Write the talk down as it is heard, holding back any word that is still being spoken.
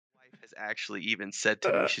has actually even said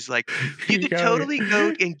to me, she's like, "You could Go. totally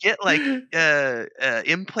go and get like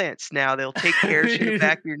implants now. They'll take hairs from the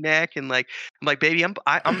back of your neck and like." I'm like, "Baby, I'm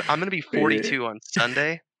gonna be 42 on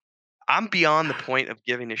Sunday. I'm beyond the point of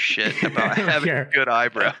giving a shit about I don't having care. good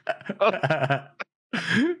eyebrow."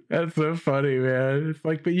 That's so funny, man. It's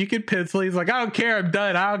like, but you can pencil. He's like, I don't care. I'm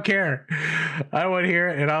done. I don't care. I want to hear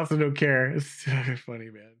it, and I also don't care. It's so funny,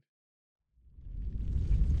 man.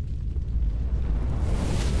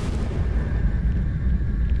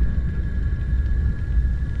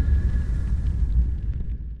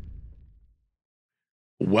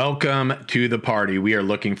 Welcome to the party. We are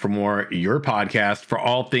looking for more your podcast for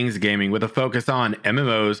all things gaming with a focus on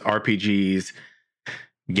MMOs, RPGs,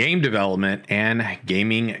 game development, and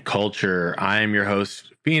gaming culture. I am your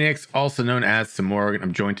host, Phoenix, also known as Samorg.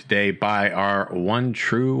 I'm joined today by our one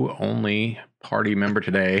true only party member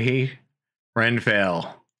today, Renfail.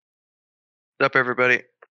 What's up, everybody?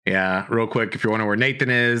 Yeah, real quick, if you're wondering where Nathan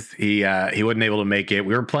is, he wasn't able to make it.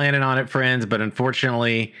 We were planning on it, friends, but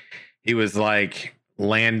unfortunately, he was like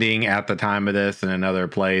landing at the time of this in another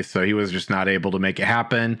place, so he was just not able to make it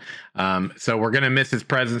happen. So we're gonna miss his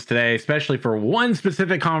presence today, especially for one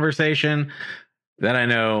specific conversation that I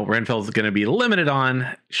know Renfield's going to be limited on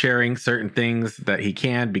sharing certain things that he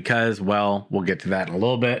can because, well, we'll get to that in a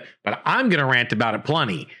little bit, but I'm going to rant about it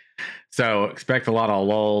plenty. So expect a lot of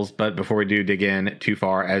lulls. But before we do dig in too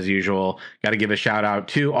far, as usual, got to give a shout out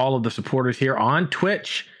to all of the supporters here on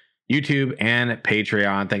Twitch, YouTube, and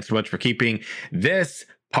Patreon. Thanks so much for keeping this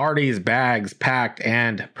party's bags packed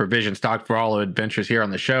and provision stocked for all adventures here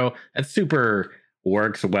on the show. That's super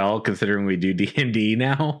works well considering we do D&D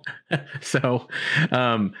now. So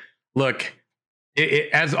look,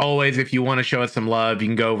 as always, if you want to show us some love, you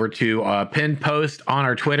can go over to a pinned post on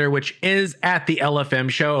our Twitter, which is at the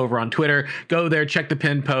LFM show over on Twitter. Go there, check the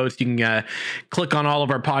pinned post. You can click on all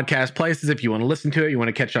of our podcast places if you want to listen to it, you want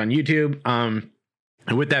to catch it on YouTube.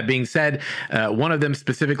 And with that being said, one of them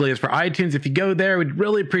specifically is for iTunes. If you go there, we'd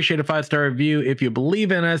really appreciate a 5-star review. If you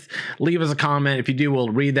believe in us, leave us a comment. If you do, we'll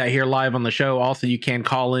read that here live on the show. Also, you can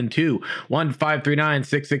call in to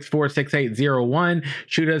 1-539-664-6801.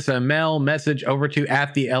 Shoot us a mail message over to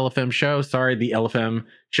at the LFM show. Sorry, the LFM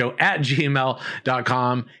show at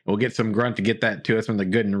gmail.com. We'll get some grunt to get that to us when they're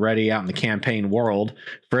good and ready out in the campaign world.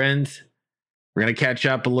 Friends, we're going to catch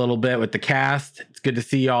up a little bit with the cast. It's good to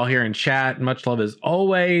see you all here in chat. Much love as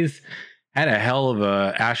always. Had a hell of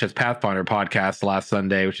a Ashes Pathfinder podcast last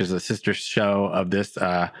Sunday, which is a sister show of this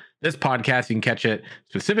podcast. You can catch it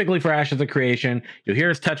specifically for Ashes of Creation. You'll hear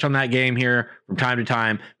us touch on that game here from time to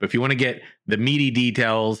time. But if you want to get the meaty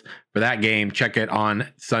details for that game, check it on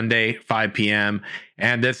Sunday, 5 p.m.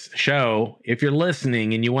 And this show, if you're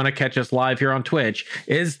listening and you want to catch us live here on Twitch,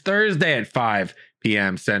 is Thursday at 5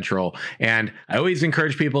 p.m. Central. And I always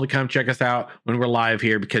encourage people to come check us out when we're live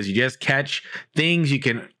here because you just catch things you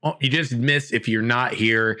just miss if you're not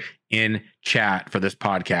here in chat for this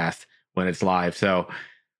podcast when it's live. So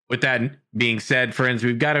with that being said, friends,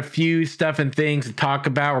 we've got a few stuff and things to talk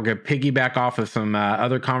about. We're going to piggyback off of some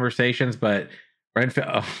other conversations, but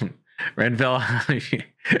Renfield,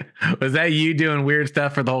 was that you doing weird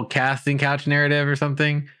stuff for the whole casting couch narrative or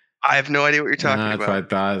something? I have no idea what you're talking about. That's what I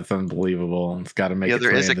thought. It's unbelievable. It's got to make. Yeah,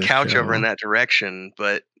 there is a couch over in that direction,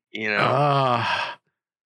 but you know.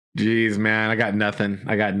 Geez, man, I got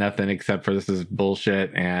nothing except for this is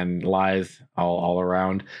bullshit and lies all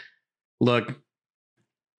around. Look,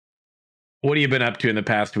 what have you been up to in the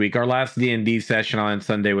past week? Our last D&D session on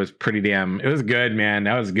Sunday was it was good, man.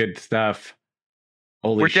 That was good stuff.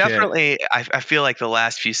 Holy shit. Definitely, I feel like the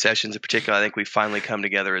last few sessions in particular, I think we finally come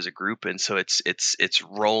together as a group, and so it's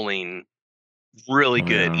rolling really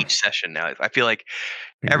good each session now. I feel like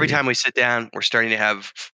every time we sit down, we're starting to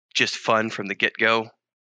have just fun from the get-go.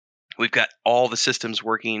 We've got all the systems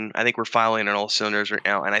working. I think we're firing on all cylinders right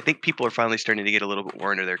now, and I think people are finally starting to get a little bit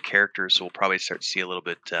more into their characters, so we'll probably start to see a little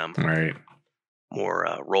bit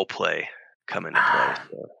more role play come into play.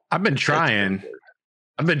 So I've been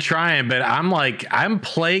trying, but I'm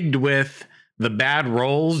plagued with the bad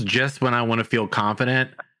rolls just when I want to feel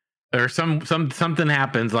confident. Or something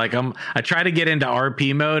happens, like I try to get into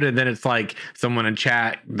RP mode, and then it's like someone in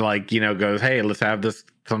chat goes, hey, let's have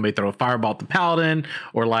somebody throw a fireball at the paladin,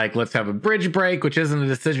 or like let's have a bridge break, which isn't a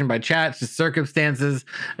decision by chat, it's just circumstances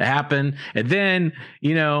that happen. And then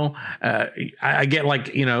I get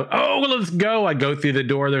oh, well, let's go. I go through the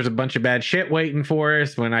door, there's a bunch of bad shit waiting for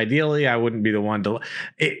us, when ideally I wouldn't be the one to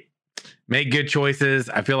make good choices.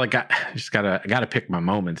 I feel like I gotta pick my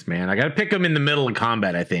moments, man. I gotta pick them in the middle of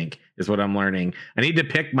combat, I think, is what I'm learning. I need to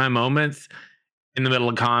pick my moments in the middle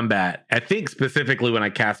of combat. I think specifically when I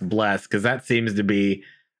cast Bless, because that seems to be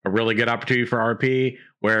a really good opportunity for RP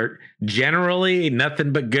where generally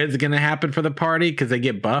nothing but good's going to happen for the party because they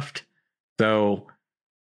get buffed. So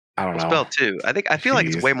I don't know. Spell 2. I feel like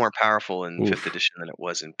it's way more powerful in 5th edition than it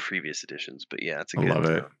was in previous editions. But yeah, it's a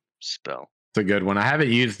good spell. It's a good one. I haven't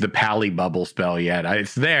used the Pally Bubble spell yet.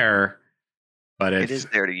 It's there, but it is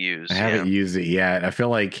there to use. I haven't used it yet. I feel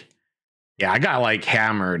like, I got like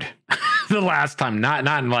hammered the last time. Not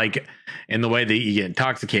like in the way that you get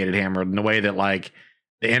intoxicated hammered, in the way that like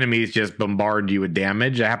the enemies just bombard you with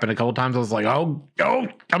damage. It happened a couple times. I was like, oh,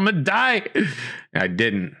 I'm gonna die. I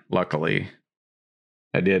didn't, luckily.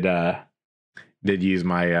 I did use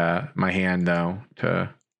my my hand though to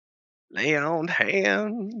lay on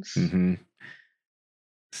hands. Mm-hmm.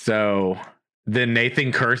 So then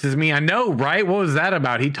Nathan curses me. I know, right? What was that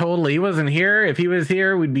about? He wasn't here. If he was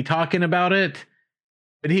here, we'd be talking about it.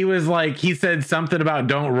 But he was like, he said something about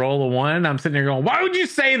don't roll a 1. I'm sitting there going, why would you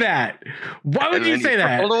say that? Why would you say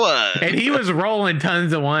that? And he was rolling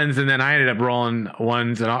tons of 1s, and then I ended up rolling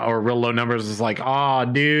 1s or real low numbers. It was like, oh,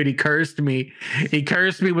 dude, he cursed me. He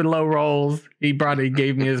cursed me with low rolls. He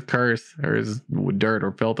gave me his curse or his dirt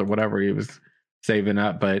or filth or whatever he was saving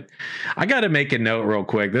up. But I got to make a note real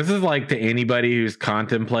quick. This is like to anybody who's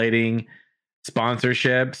contemplating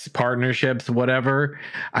sponsorships, partnerships, whatever.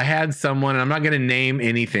 I had someone, and I'm not going to name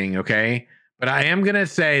anything, okay? But I am going to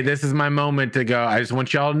say this is my moment to go. I just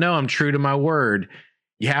want y'all to know I'm true to my word.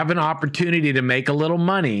 You have an opportunity to make a little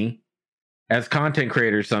money as content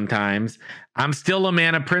creators sometimes. I'm still a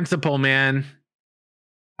man of principle, man.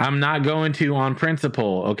 I'm not going to on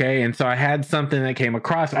principle, okay? And so I had something that came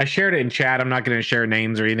across. I shared it in chat. I'm not going to share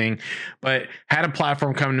names or anything, but had a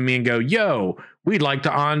platform come to me and go, yo, we'd like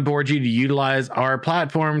to onboard you to utilize our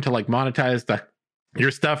platform to like monetize your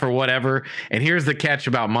stuff or whatever. And here's the catch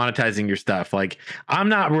about monetizing your stuff. Like, I'm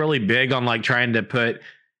not really big on like trying to put,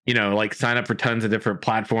 like sign up for tons of different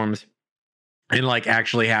platforms and like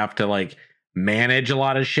actually have to like manage a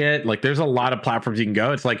lot of shit. Like, there's a lot of platforms you can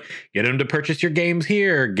go. It's like, get them to purchase your games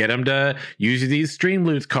here, get them to use these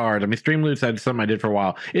Streamloots cards. I mean, Streamloots had something I did for a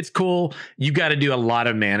while. It's cool. You got to do a lot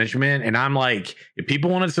of management. And I'm like, if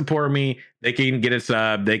people want to support me, they can get a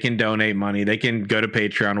sub, they can donate money, they can go to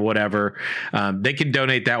Patreon, whatever. They can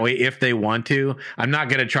donate that way if they want to. I'm not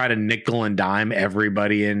going to try to nickel and dime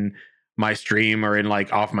everybody in my stream or in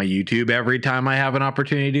like off my YouTube every time I have an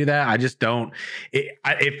opportunity to do that. I just don't.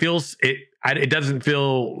 It doesn't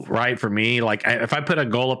feel right for me. Like, if I put a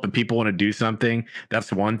goal up and people want to do something,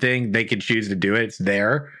 that's one thing. They can choose to do it. It's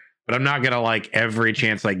there. But I'm not gonna like every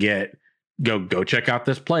chance I get go check out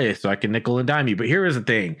this place so I can nickel and dime you. But here is the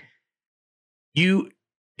thing: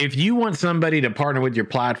 if you want somebody to partner with your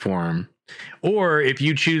platform, or if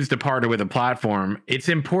you choose to partner with a platform, it's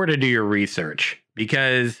important to do your research,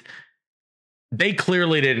 because they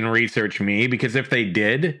clearly didn't research me, because if they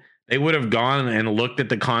did, they would have gone and looked at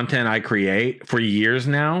the content I create for years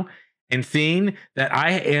now and seen that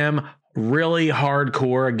I am really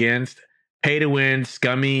hardcore against pay to win,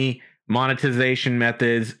 scummy monetization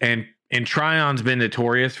methods. And Trion's been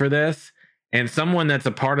notorious for this. And someone that's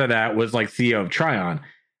a part of that was like CEO of Trion.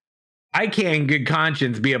 I can't in good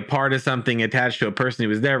conscience be a part of something attached to a person who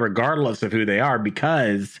was there, regardless of who they are,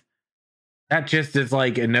 because that just is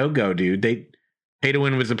like a no-go, dude. Pay to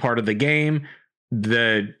win was a part of the game.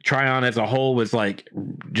 The Trion as a whole was like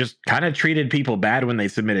just kind of treated people bad when they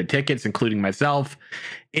submitted tickets, including myself.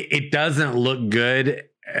 It doesn't look good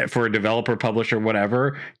for a developer, publisher,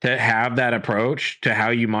 whatever, to have that approach to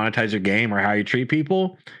how you monetize your game or how you treat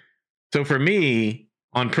people. So for me,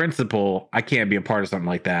 on principle, I can't be a part of something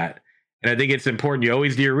like that. And I think it's important you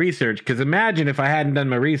always do your research, because imagine if I hadn't done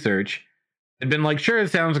my research and been like, sure,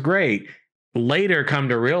 it sounds great. Later come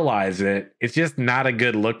to realize it's just not a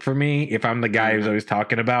good look for me if I'm the guy who's always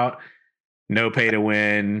talking about no pay to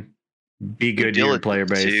win, be good to your player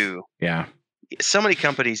base. Too. Yeah. So many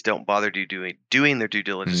companies don't bother doing their due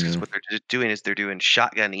diligence, because what they're just doing is they're doing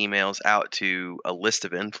shotgun emails out to a list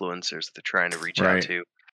of influencers that they're trying to reach out to.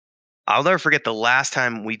 I'll never forget the last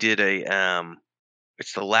time we did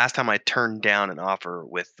it's the last time I turned down an offer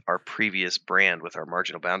with our previous brand, with our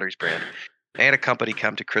Marginal Boundaries brand. I had a company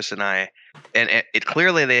come to Chris and I, and it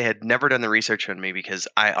clearly they had never done the research on me, because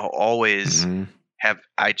I always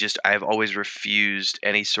I've always refused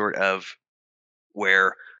any sort of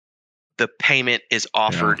where the payment is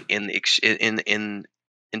offered in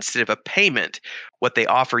instead of a payment, what they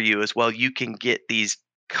offer you is, well, you can get these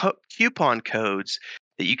coupon codes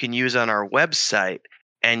that you can use on our website,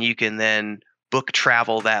 and you can then book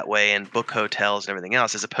travel that way and book hotels and everything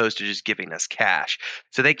else, as opposed to just giving us cash.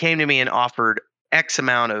 So they came to me and offered X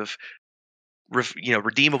amount of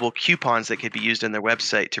redeemable coupons that could be used on their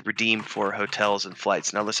website to redeem for hotels and flights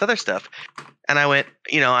and all this other stuff. And I went,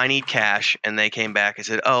 I need cash. And they came back and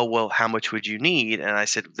said, oh, well, how much would you need? And I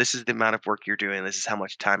said, this is the amount of work you're doing. This is how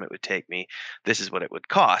much time it would take me. This is what it would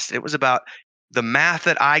cost. It was about, the math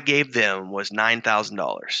that I gave them was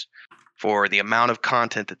 $9,000 for the amount of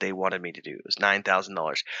content that they wanted me to do. It was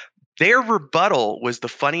 $9,000. Their rebuttal was the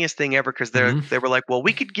funniest thing ever, because they were like, well,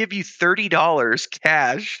 we could give you $30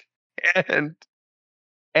 cash and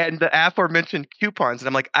the aforementioned coupons. And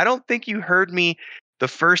I'm like, I don't think you heard me the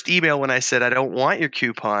first email when I said I don't want your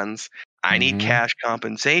coupons. I need cash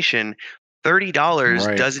compensation.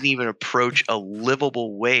 $30 doesn't even approach a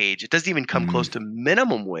livable wage. It doesn't even come close to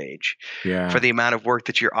minimum wage for the amount of work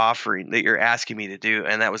that you're offering, that you're asking me to do.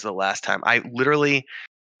 And that was the last time. I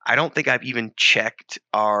don't think I've even checked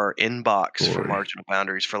our inbox for Marginal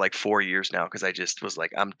Boundaries for like 4 years now, because I just was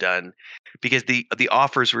like, I'm done, because the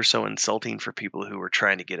offers were so insulting for people who were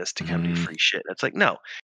trying to get us to come do free shit. It's like, no,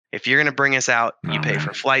 if you're going to bring us out, you pay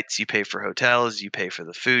for flights, you pay for hotels, you pay for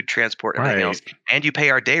the food, transport, everything else, and you pay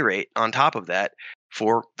our day rate on top of that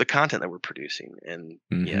for the content that we're producing. And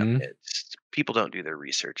it's, people don't do their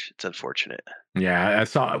research. It's unfortunate. Yeah, I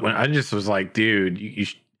saw it when I just was like, dude,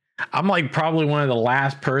 I'm like probably one of the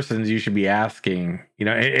last persons you should be asking,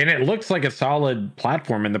 and it looks like a solid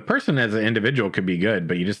platform, and the person as an individual could be good,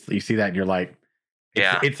 but you see that and you're like,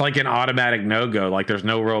 it's like an automatic no-go. Like there's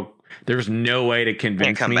no way to convince me.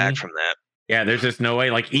 Can't come back from that. Yeah, there's just no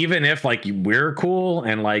way. Like even if like we're cool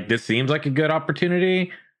and like this seems like a good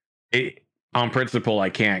opportunity, on principle I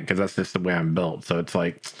can't, because that's just the way I'm built. So it's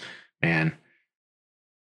like, man.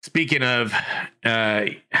 Speaking of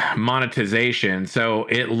monetization, so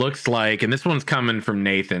it looks like, and this one's coming from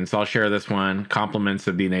Nathan, so I'll share this one. Compliments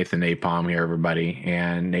of the Nathan Napalm here, everybody.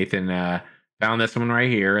 And Nathan found this one right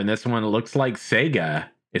here, and this one looks like Sega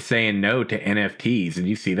is saying no to NFTs. Did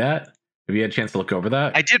you see that? Have you had a chance to look over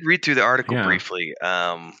that? I did read through the article briefly.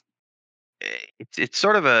 It's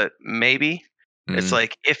sort of a maybe. It's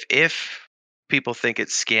like if people think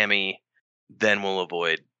it's scammy, then we'll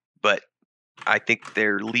avoid. But I think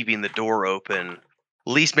they're leaving the door open. At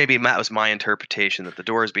least maybe that was my interpretation, that the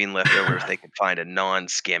door is being left over if they can find a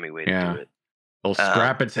non-scammy way to do it. They'll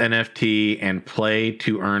scrap its NFT and play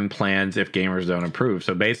to earn plans if gamers don't approve.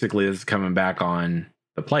 So basically, this is coming back on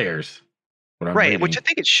the players. Right, which I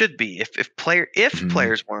think it should be. If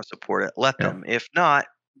players want to support it, let them. If not,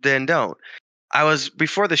 then don't.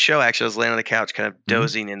 Before the show, actually, I was laying on the couch, kind of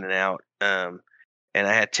dozing in and out, and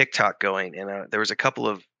I had TikTok going, and there was a couple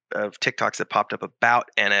of TikToks that popped up about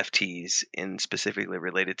NFTs and specifically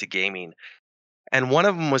related to gaming. And one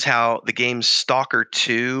of them was how the game Stalker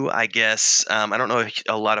 2, I guess, I don't know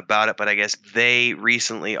a lot about it, but I guess they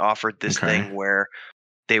recently offered this thing where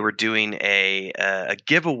they were doing a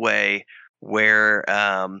giveaway where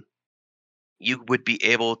you would be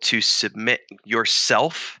able to submit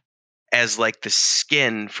yourself as like the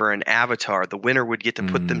skin for an avatar. The winner would get to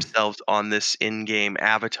put themselves on this in-game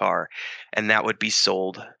avatar, and that would be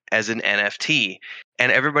sold as an NFT.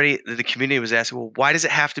 And everybody, the community was asking, well, why does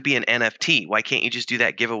it have to be an NFT? Why can't you just do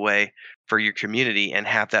that giveaway for your community and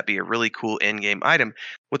have that be a really cool in-game item?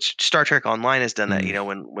 Which Star Trek Online has done that.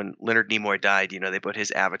 When Leonard Nimoy died, they put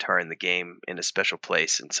his avatar in the game in a special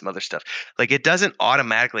place and some other stuff. Like, it doesn't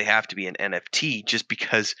automatically have to be an NFT just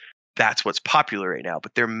because that's what's popular right now,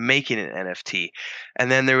 but they're making an NFT. And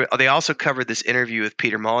then they also covered this interview with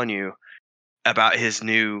Peter Molyneux about his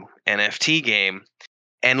new NFT game.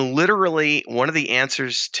 And literally, one of the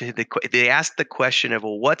answers to they asked the question of,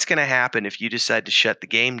 well, what's going to happen if you decide to shut the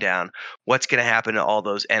game down? What's going to happen to all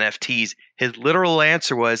those NFTs? His literal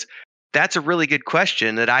answer was, that's a really good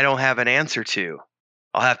question that I don't have an answer to.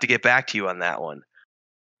 I'll have to get back to you on that one.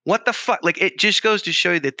 What the fuck? Like, it just goes to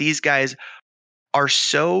show you that these guys are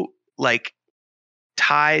so like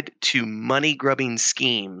tied to money grubbing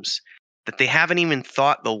schemes that they haven't even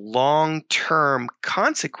thought the long-term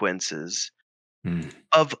consequences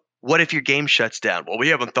of what if your game shuts down? Well, we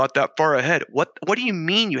haven't thought that far ahead. What do you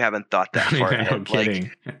mean you haven't thought that far ahead? No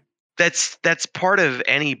kidding. Like, that's part of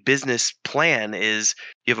any business plan. Is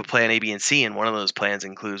you have a plan A, B, and C, and one of those plans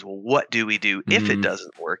includes, well, what do we do if it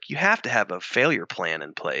doesn't work? You have to have a failure plan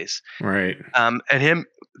in place. Right. And him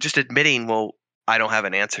just admitting, well, I don't have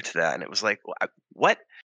an answer to that. And it was like, what?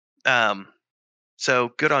 So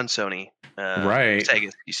good on Sony. Right.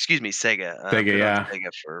 Sega. Sega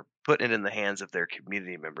for putting it in the hands of their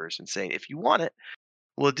community members and saying, if you want it,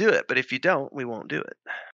 we'll do it. But if you don't, we won't do it.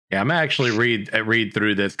 Yeah, I'm gonna actually read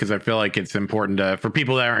through this because I feel like it's important for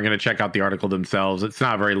people that aren't going to check out the article themselves. It's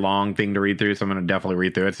not a very long thing to read through, so I'm going to definitely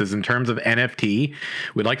read through it. It says, in terms of NFT,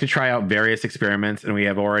 we'd like to try out various experiments, and we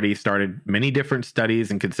have already started many different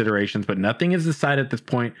studies and considerations, but nothing is decided at this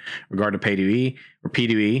point in regard to pay-to-e or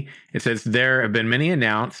P2E. It says there have been many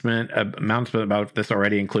announcements about this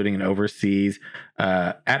already, including in overseas,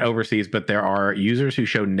 but there are users who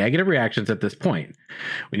show negative reactions at this point.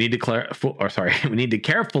 We need to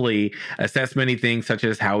carefully assess many things, such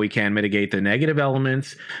as how we can mitigate the negative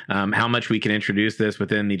elements, how much we can introduce this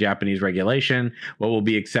within the Japanese regulation, what will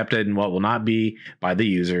be accepted and what will not be by the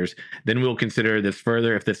users. Then we'll consider this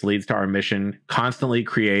further if this leads to our mission, constantly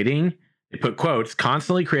creating. They put quotes,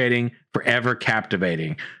 constantly creating, forever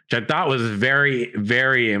captivating, which I thought was very,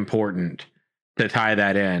 very important to tie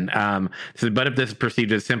that in. But if this is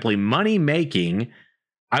perceived as simply money making,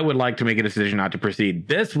 I would like to make a decision not to proceed.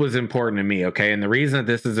 This was important to me, okay? And the reason that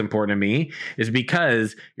this is important to me is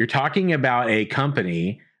because you're talking about a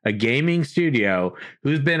company, a gaming studio,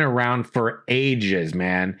 who's been around for ages,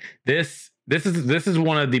 man. This is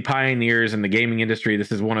one of the pioneers in the gaming industry.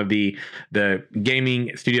 This is one of the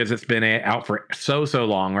gaming studios that's been out for so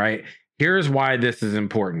long, right? Here's why this is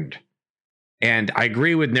important. And I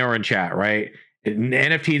agree with Nero in chat, right?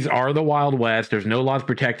 NFTs are the Wild West. There's no laws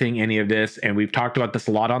protecting any of this. And we've talked about this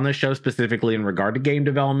a lot on this show, specifically in regard to game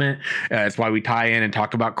development. That's why we tie in and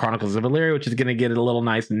talk about Chronicles of Elyria, which is going to get a little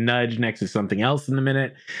nice nudge next to something else in a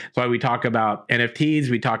minute. That's why we talk about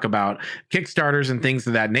NFTs. We talk about Kickstarters and things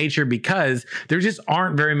of that nature, because there just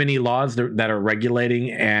aren't very many laws that are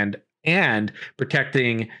regulating and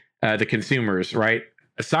protecting the consumers, right?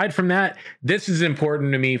 Aside from that, this is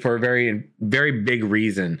important to me for a very, very big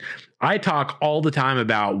reason. I talk all the time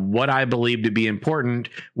about what I believe to be important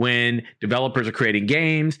when developers are creating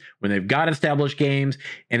games, when they've got established games,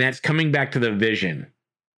 and that's coming back to the vision.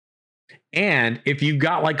 And if you've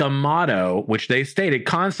got like a motto, which they stated,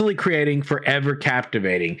 constantly creating, forever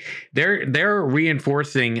captivating, they're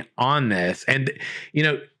reinforcing on this. And you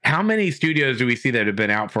know, how many studios do we see that have been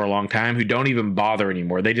out for a long time who don't even bother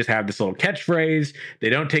anymore? They just have this little catchphrase. They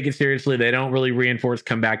don't take it seriously. They don't really reinforce,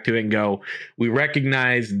 come back to it and go, we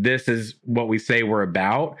recognize this is what we say we're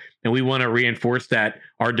about, and we want to reinforce that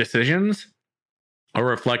our decisions are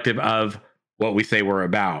reflective of what we say we're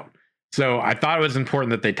about. So I thought it was important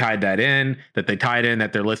that they tied that in, that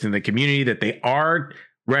they're listening to the community, that they are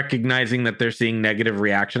recognizing that they're seeing negative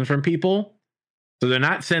reactions from people. So they're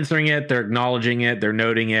not censoring it, they're acknowledging it, they're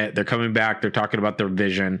noting it, they're coming back, they're talking about their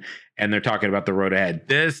vision, and they're talking about the road ahead.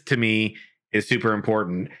 This, to me, is super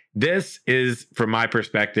important. This is, from my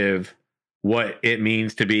perspective, what it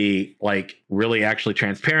means to be like really actually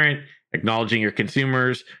transparent, acknowledging your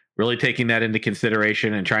consumers, really taking that into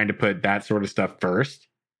consideration and trying to put that sort of stuff first.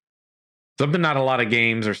 Something not a lot of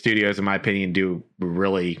games or studios, in my opinion, do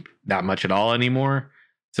really that much at all anymore.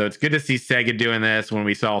 So it's good to see Sega doing this, when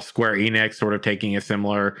we saw Square Enix sort of taking a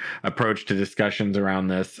similar approach to discussions around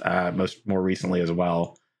this more recently as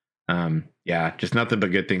well. Yeah, just nothing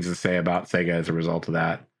but good things to say about Sega as a result of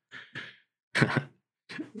that.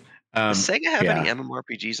 Does Sega have any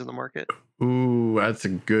MMORPGs in the market? Ooh, that's a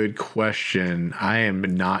good question. I am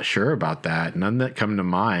not sure about that. None that come to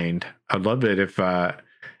mind. I'd love it if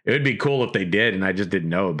it would be cool if they did, and I just didn't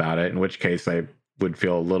know about it. In which case, I would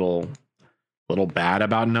feel a little bad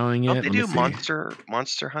about knowing it. They do Monster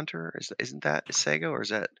Hunter. Isn't that Sega, or is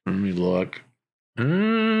that? Let me look. But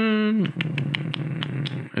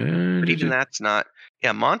even that's not.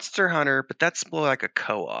 Yeah, Monster Hunter, but that's more like a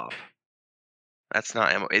co-op. That's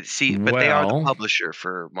not but they are the publisher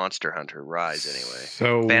for Monster Hunter Rise anyway.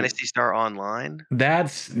 So Phantasy Star Online. But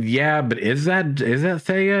is that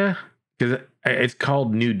Sega? Because it's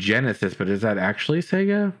called New Genesis, but is that actually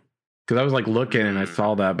Sega? Because I was like looking and I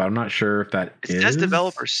saw that, but I'm not sure if that is. It says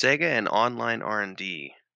developer Sega and Online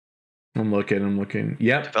R&D. I'm looking.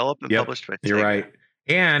 Yep. Developed and published by Sega. You're right.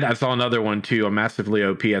 And I saw another one too, a Massively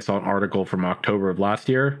OP. I saw an article from October of last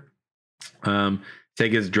year.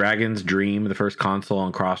 Sega's Dragon's Dream, the first console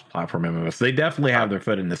on cross-platform MMO. So they definitely have their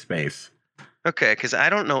foot in the space. Okay, because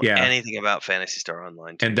I don't know anything about Phantasy Star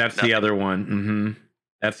Online. And that's the other one. Mm-hmm.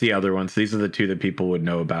 That's the other one. So these are the two that people would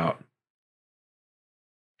know about.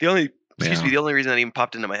 The only reason that even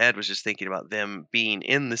popped into my head was just thinking about them being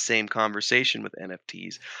in the same conversation with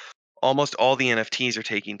NFTs. Almost all the NFTs are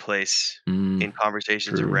taking place in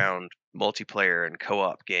conversations around multiplayer and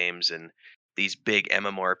co-op games and these big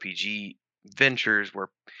MMORPG ventures where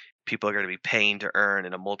people are going to be paying to earn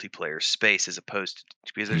in a multiplayer space, as opposed to,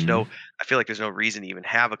 because there's I feel like there's no reason to even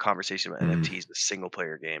have a conversation about NFTs with single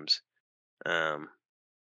player games. Yeah,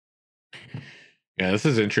 this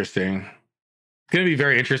is interesting. going to be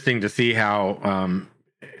very interesting to see how,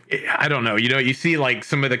 I don't know, you see like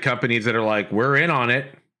some of the companies that are like, we're in on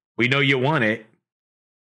it. We know you want it.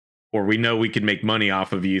 Or we know we can make money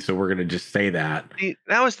off of you, so we're going to just say that. See,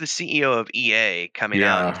 that was the CEO of EA coming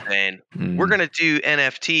out and saying, we're going to do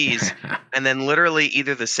NFTs. And then literally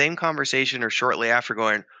either the same conversation or shortly after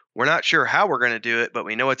going, we're not sure how we're going to do it, but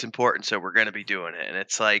we know it's important, so we're going to be doing it. And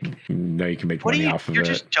it's like, no, you can make money off of it. You're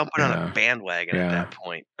just jumping on a bandwagon at that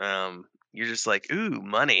point. You're just like, ooh,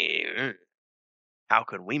 money. How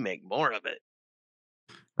can we make more of it?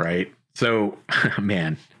 Right. So,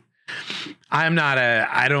 man, I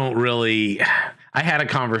had a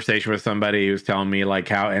conversation with somebody who was telling me like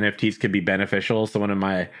how NFTs could be beneficial. Someone in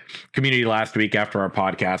my community last week after our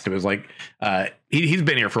podcast, it was like, he's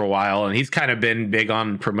been here for a while and he's kind of been big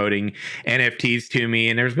on promoting NFTs to me.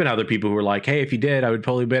 And there's been other people who were like, hey, if you did, I would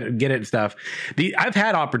totally get it and stuff. I've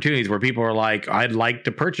had opportunities where people are like, I'd like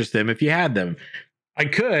to purchase them if you had them. I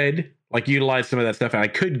could like utilize some of that stuff and I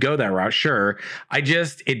could go that route. Sure.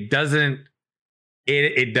 It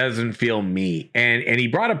doesn't feel me. And he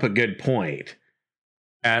brought up a good point,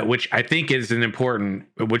 which I think is an important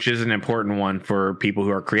one for people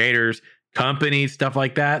who are creators, companies, stuff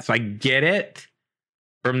like that. So I get it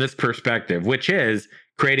from this perspective, which is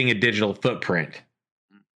creating a digital footprint.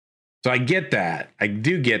 So I get that. I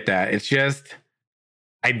do get that. It's just,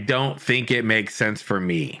 I don't think it makes sense for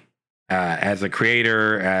me as a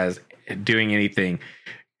creator, as doing anything.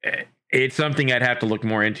 It's something I'd have to look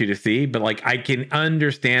more into to see, but like I can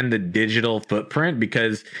understand the digital footprint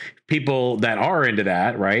because people that are into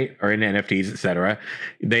that, right, or into NFTs, etc.,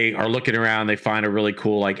 they are looking around, they find a really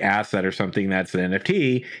cool like asset or something that's an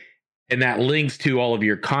NFT, and that links to all of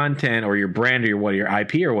your content or your brand or your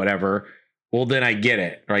IP or whatever. Well, then I get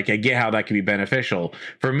it. Like I get how that can be beneficial.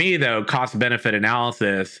 For me, though, cost benefit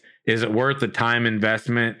analysis, is it worth the time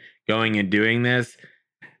investment going and doing this?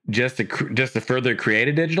 Just to further create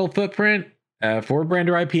a digital footprint for brand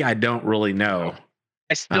or IP, I don't really know.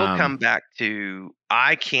 I still come back to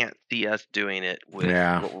I can't see us doing it with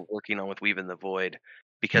what we're working on with Weaving the Void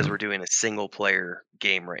because we're doing a single player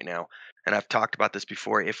game right now. And I've talked about this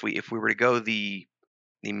before. If we were to go the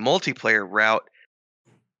multiplayer route,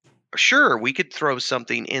 sure, we could throw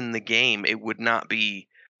something in the game. It would not be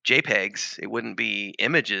JPEGs. It wouldn't be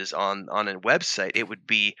images on a website. It would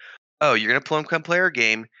be, oh, you're going to come play our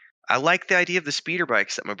game. I like the idea of the speeder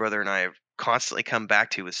bikes that my brother and I have constantly come back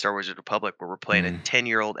to with Star Wars: The Republic, where we're playing a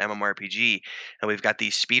 10-year-old MMORPG, and we've got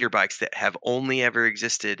these speeder bikes that have only ever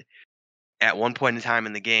existed at one point in time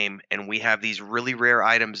in the game, and we have these really rare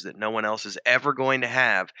items that no one else is ever going to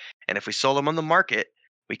have. And if we sold them on the market,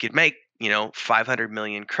 we could make 500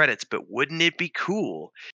 million credits. But wouldn't it be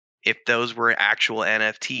cool if those were actual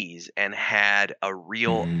NFTs and had a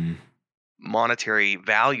real monetary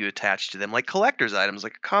value attached to them, like collector's items,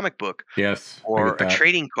 like a comic book, or a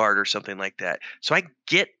trading card or something like that? So I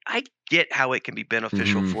get how it can be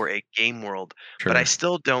beneficial for a game world, but I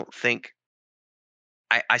still don't think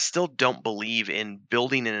I still don't believe in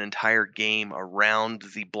building an entire game around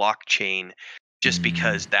the blockchain just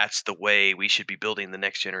because that's the way we should be building the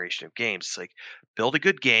next generation of games. It's like, build a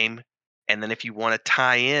good game, and then if you want to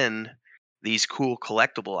tie in these cool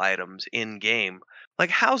collectible items in game, like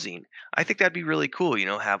housing, I think that'd be really cool.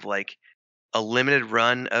 Have like a limited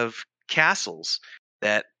run of castles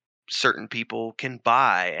that certain people can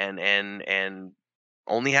buy and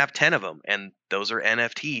only have 10 of them, and those are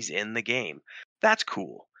NFTs in the game. That's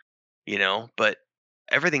cool, but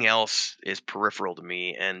everything else is peripheral to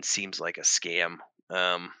me and seems like a scam.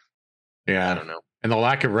 I don't know. And the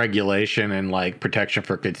lack of regulation and like protection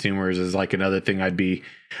for consumers is like another thing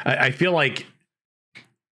I feel like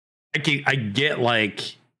I get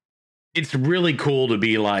like, it's really cool to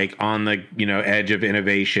be like on the, edge of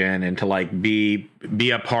innovation and to like be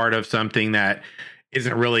a part of something that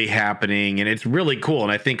isn't really happening. And it's really cool.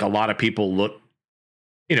 And I think a lot of people look,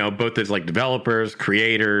 both as like developers,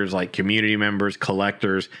 creators, like community members,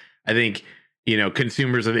 collectors. I think,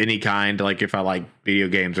 consumers of any kind, like if I like video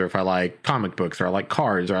games or if I like comic books or I like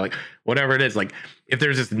cars or I like whatever it is, like if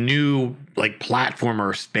there's this new like platform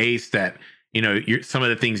or space that, some of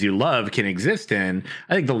the things you love can exist in,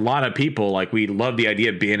 I think a lot of people, like, we love the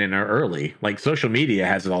idea of being in there early. Like social media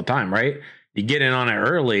has it all the time, right? You get in on it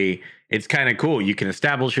early, it's kind of cool. You can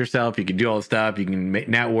establish yourself. You can do all the stuff. You can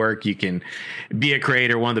network. You can be a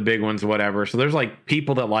creator, one of the big ones, whatever. So there's like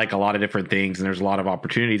people that like a lot of different things, and there's a lot of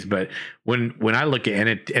opportunities. But when I look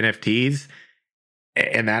at NFTs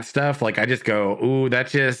and that stuff, like I just go, ooh,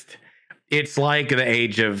 it's like the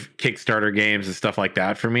age of Kickstarter games and stuff like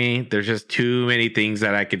that for me. There's just too many things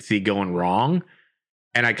that I could see going wrong.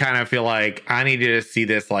 And I kind of feel like I need to see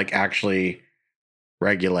this like actually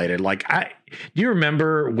regulated. Like, do you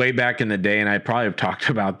remember way back in the day, and I probably have talked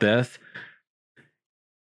about this.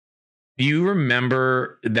 Do you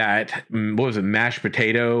remember that, what was it, mashed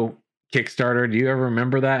potato Kickstarter? Do you ever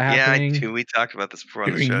remember that happening? Yeah, I do. We talked about this before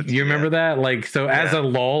on the show. You remember that? Like, so as a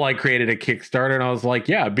lull, I created a Kickstarter, and I was like,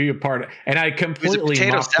 "Yeah, be a part." And I completely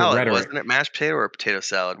potato mocked salad, the rhetoric. wasn't it? Mashed potato or potato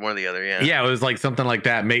salad, one or the other. Yeah, yeah, it was like something like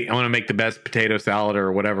that. I want to make the best potato salad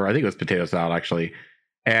or whatever. I think it was potato salad actually,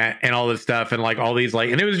 and all this stuff, and like all these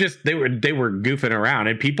like, and it was just they were goofing around,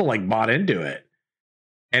 and people like bought into it.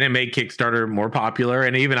 And it made Kickstarter more popular.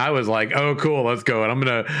 And even I was like, oh, cool, let's go. And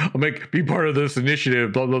I'll be part of this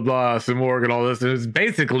initiative, blah, blah, blah, some org and all this. And it was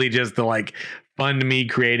basically just to like fund me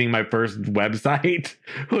creating my first website.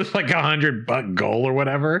 It was like $100 goal or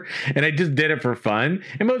whatever. And I just did it for fun.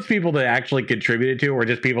 And most people that actually contributed to it were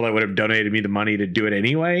just people that would have donated me the money to do it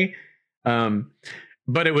anyway.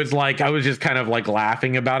 But it was like I was just kind of like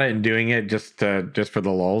laughing about it and doing it just for the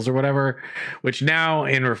lulz or whatever, which now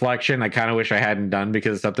in reflection I kind of wish I hadn't done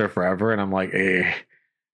because it's up there forever, and I'm like, I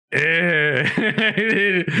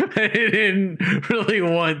didn't really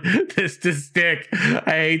want this to stick. I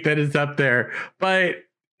hate that it's up there, but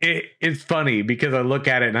it's funny because I look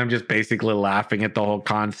at it and I'm just basically laughing at the whole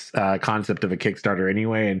concept of a Kickstarter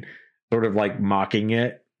anyway, and sort of like mocking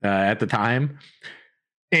it at the time.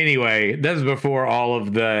 Anyway, this is before all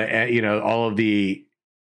of the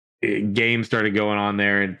games started going on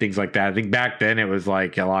there and things like that. I think back then it was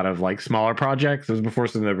like a lot of like smaller projects. It was before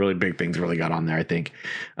some of the really big things really got on there, I think.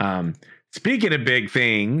 Speaking of big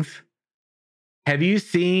things, have you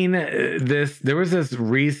seen this? There was this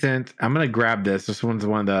recent, I'm going to grab this. This one's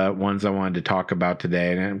one of the ones I wanted to talk about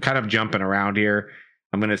today. And I'm kind of jumping around here.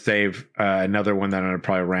 I'm going to save another one that I'm going to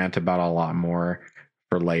probably rant about a lot more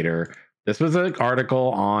for later. This was an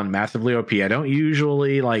article on Massively OP. I don't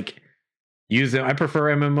usually like use them. I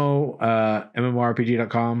prefer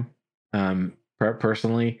MMORPG.com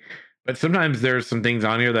personally, but sometimes there's some things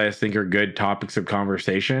on here that I think are good topics of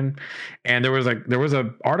conversation. And there was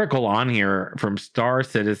a article on here from Star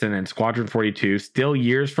Citizen and Squadron 42, still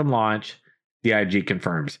years from launch, CIG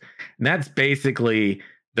confirms. And that's basically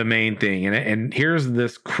the main thing. And here's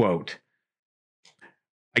this quote.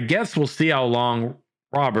 I guess we'll see how long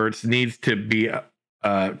Roberts needs to be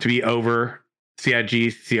over,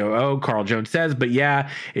 CIG COO Carl Jones says, but yeah,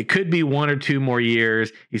 it could be 1 or 2 more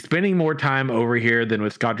years. He's spending more time over here than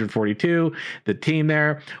with Squadron 42, the team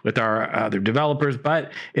there with our other developers,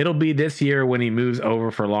 but it'll be this year when he moves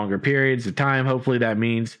over for longer periods of time. Hopefully that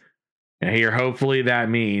means, and here, hopefully that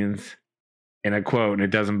means, in a quote, and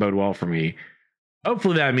it doesn't bode well for me,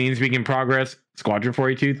 hopefully that means we can progress Squadron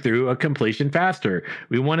 42 through a completion faster.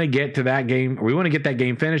 We want to get to that game. We want to get that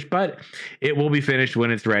game finished, but it will be finished when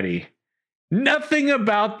it's ready. Nothing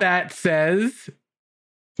about that says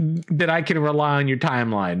that I can rely on your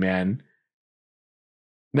timeline, man.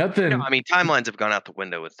 Nothing. No, I mean, timelines have gone out the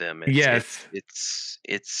window with them.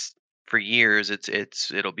 It's for years.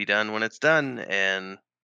 It'll be done when it's done. And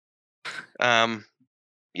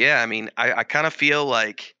yeah, I mean, I kind of feel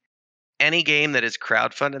like any game that is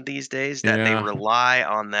crowdfunded these days, that they rely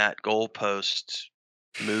on that goalpost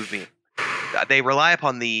moving. They rely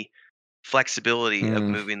upon the flexibility of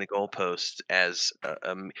moving the goalpost as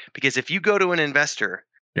because if you go to an investor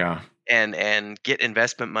and get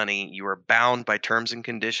investment money, you are bound by terms and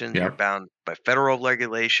conditions. You're bound by federal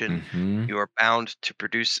regulation. You are bound to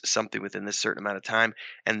produce something within this certain amount of time,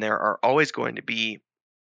 and there are always going to be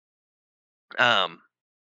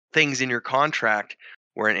things in your contract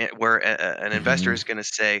where an investor is going to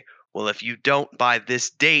say, well, if you don't by this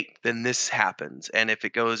date, then this happens. And if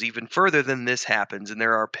it goes even further, then this happens. And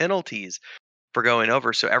there are penalties for going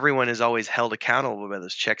over. So everyone is always held accountable by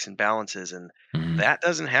those checks and balances. And that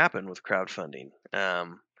doesn't happen with crowdfunding.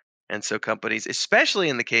 And so companies, especially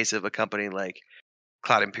in the case of a company like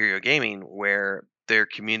Cloud Imperial Gaming, where their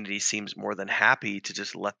community seems more than happy to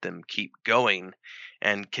just let them keep going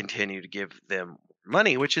and continue to give them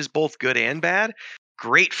money, which is both good and bad.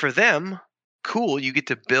 Great for them. Cool. You get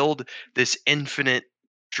to build this infinite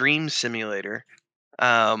dream simulator.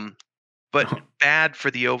 But bad for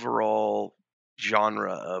the overall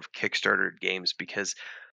genre of Kickstarter games, because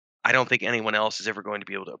I don't think anyone else is ever going to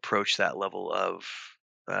be able to approach that level of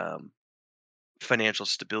financial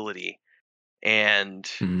stability. And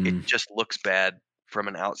it just looks bad from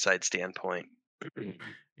an outside standpoint.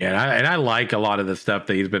 Yeah, and I like a lot of the stuff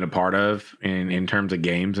that he's been a part of in terms of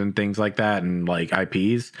games and things like that, and like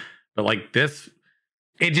IPs. But like this,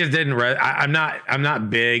 it just didn't. I'm not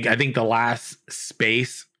big. I think the last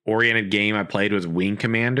space-oriented game I played was Wing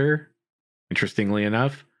Commander. Interestingly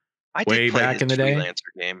enough, I did way play back in the day.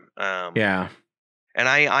 Freelancer game. Yeah, And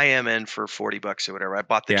I am in for $40 or whatever. I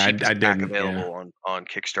bought the Yeah, I cheapest pack didn't. Yeah, available on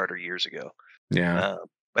Kickstarter years ago. yeah.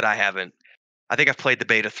 But I haven't. I think I've played the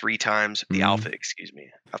beta 3 times, the Mm. alpha, excuse me.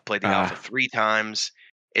 I've played the alpha 3 times.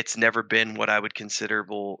 It's never been what I would consider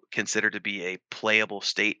to be a playable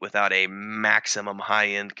state without a maximum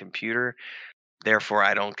high-end computer. Therefore,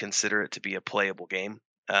 I don't consider it to be a playable game.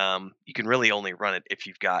 You can really only run it if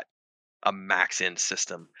you've got a max-end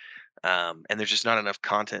system. And there's just not enough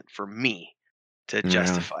content for me to Yeah,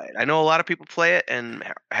 justify it. I know a lot of people play it and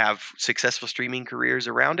have successful streaming careers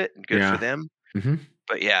around it, and good for yeah. them. Hmm.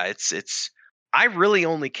 But yeah, it's I really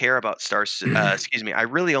only care about excuse me, I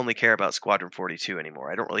really only care about Squadron 42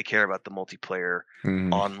 anymore. I don't really care about the multiplayer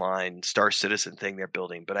Mm. online Star Citizen thing they're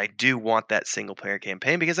building, but I do want that single player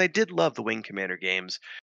campaign because I did love the Wing Commander games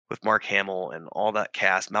with Mark Hamill and all that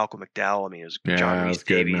cast, Malcolm McDowell. I mean, it was John Yeah, Rhys that's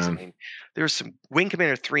good, Davies. I man. mean, there was some Wing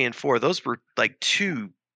Commander 3 and 4. Those were like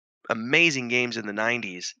two amazing games in the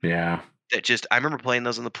 90s Yeah. that just I remember playing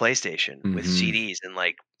those on the PlayStation with Hmm. CDs and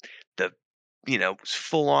like the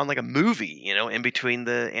full on like a movie, in between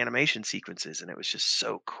the animation sequences, and it was just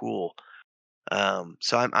so cool.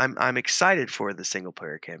 So I'm excited for the single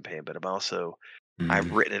player campaign, but I've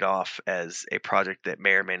Mm. written it off as a project that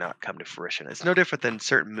may or may not come to fruition. It's no different than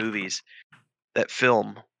certain movies that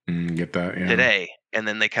film Mm, get that? Yeah. today and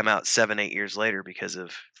then they come out 7, 8 years later because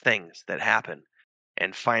of things that happen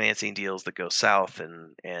and financing deals that go south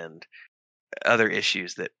and other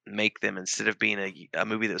issues that make them, instead of being a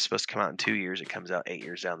movie that was supposed to come out in 2 years, it comes out 8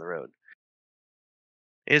 years down the road.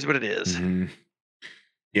 It is what it is. Hmm.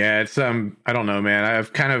 Yeah, it's I don't know, man.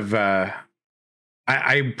 I've kind of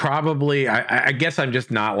I probably I guess I'm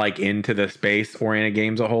just not like into the space oriented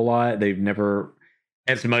games a whole lot. They've never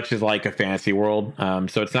as much as like a fantasy world.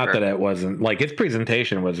 So it's not Sure. that it wasn't like its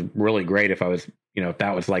presentation was really great if I was, if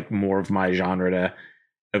that was like more of my genre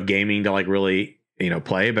of gaming to like really,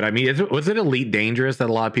 play. But I mean, was it Elite Dangerous that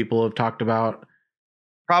a lot of people have talked about?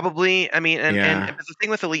 Probably. I mean, and Yeah, but the thing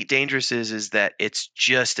with Elite Dangerous is that it's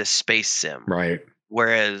just a space sim, right.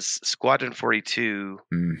 whereas Squadron 42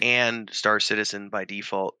 Mm, and Star Citizen by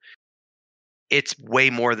default, it's way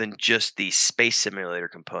more than just the space simulator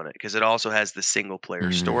component because it also has the single player mm,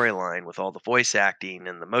 storyline with all the voice acting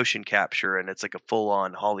and the motion capture, and it's like a full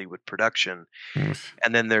on Hollywood production. yes.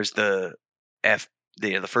 And then there's F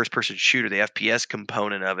the first person shooter, the FPS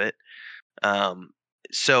component of it. Um,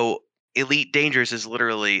 so Elite Dangerous is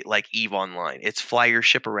literally like Eve Online. It's fly your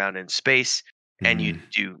ship around in space and you Mm,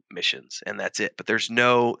 do missions and that's it. But there's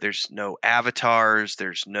no avatars,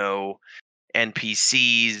 there's no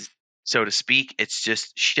NPCs, so to speak. It's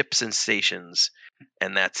just ships and stations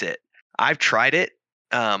and that's it. I've tried it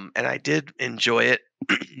and I did enjoy it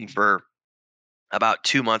for about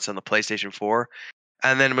 2 months on the PlayStation 4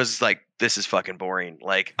 and then was like, this is fucking boring.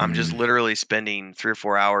 Like I'm just mm. literally spending 3 or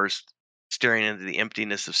 4 hours staring into the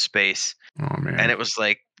emptiness of space. Oh And man. it was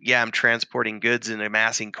like, yeah, I'm transporting goods and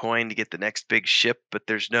amassing coin to get the next big ship, but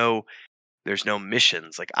there's no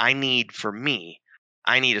missions. Like I need a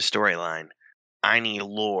storyline. I need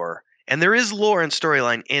lore. And there is lore and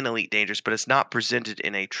storyline in Elite Dangerous, but it's not presented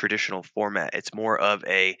in a traditional format. It's more of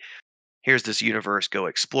a here's this universe, go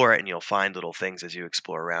explore it, and you'll find little things as you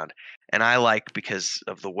explore around. And I like, because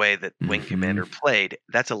of the way that Wing Hmm. Commander played,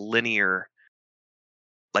 that's a linear,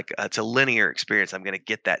 it's a linear experience. I'm going to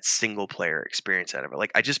get that single player experience out of it.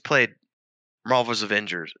 Like I just played Marvel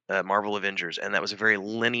Avengers, and that was a very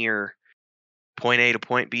linear point A to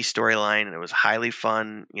point B storyline, and it was highly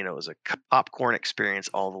fun. It was a popcorn experience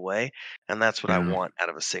all the way, and that's what I Yeah. want out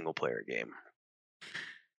of a single player game.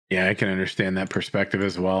 Yeah, I can understand that perspective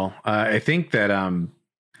as well. I think that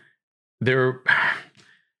there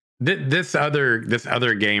this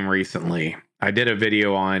other game recently. I did a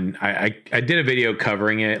video on I did a video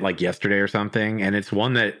covering it like yesterday or something, and it's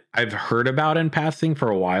one that I've heard about in passing for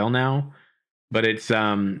a while now, but it's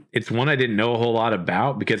one I didn't know a whole lot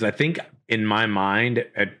about because I think in my mind,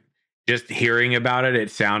 just hearing about it,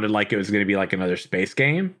 it sounded like it was going to be like another space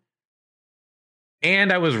game.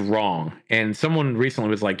 And I was wrong. And someone recently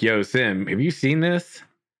was like, "Yo, Sim, have you seen this?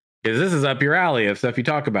 Because this is up your alley of stuff you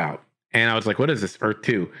talk about." And I was like, "What is this? Earth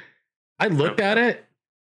 2?" I looked at Okay. it,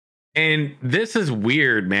 and this is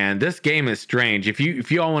weird, man. This game is strange. If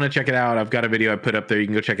you all want to check it out, I've got a video I put up there. You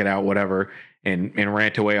can go check it out, whatever, and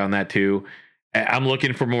rant away on that too. I'm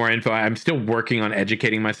looking for more info. I'm still working on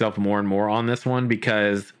educating myself more and more on this one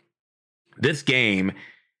because this game,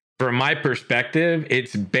 from my perspective,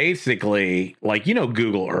 it's basically like,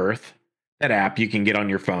 Google Earth, that app you can get on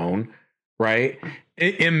your phone, right?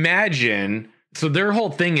 Imagine, so their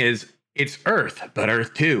whole thing is it's Earth, but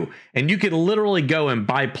Earth 2. And you could literally go and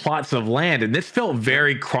buy plots of land. And this felt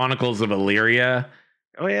very Chronicles of Illyria,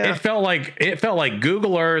 Oh yeah. It felt like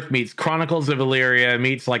Google Earth meets Chronicles of Illyria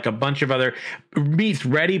meets like a bunch of other meets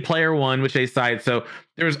Ready Player One, which they cite. So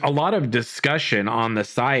there's a lot of discussion on the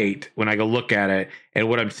site when I go look at it and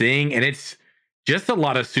what I'm seeing, and it's just a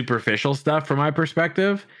lot of superficial stuff from my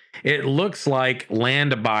perspective. It looks like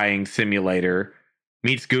land buying simulator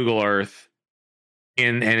meets Google Earth.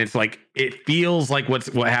 And it's like it feels like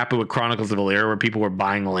what happened with Chronicles of Illyria, where people were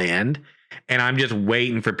buying land, and I'm just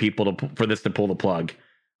waiting for people for this to pull the plug.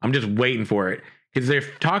 I'm just waiting for it because they're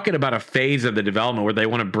talking about a phase of the development where they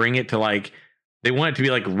want to bring it to like they want it to be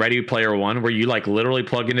like Ready Player One, where you like literally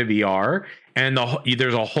plug into VR and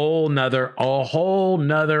there's a whole nother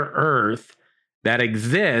Earth that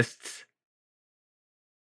exists,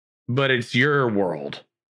 but it's your world.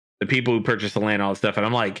 The people who purchase the land, all that stuff, and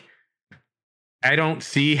I'm like, I don't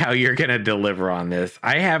see how you're going to deliver on this.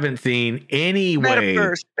 I haven't seen any way.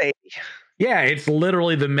 Metaverse, baby. Yeah, it's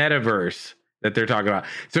literally the metaverse that they're talking about.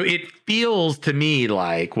 So it feels to me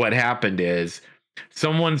like what happened is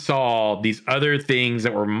someone saw these other things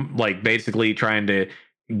that were like basically trying to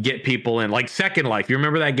get people in, like Second Life. You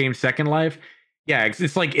remember that game, Second Life? Yeah,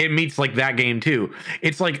 it's like it meets like that game too.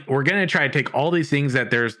 It's like we're going to try to take all these things that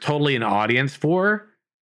there's totally an audience for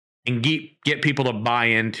and get people to buy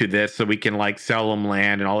into this so we can like sell them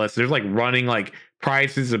land and all this. There's like running like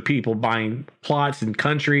prices of people buying plots in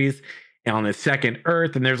countries and on the second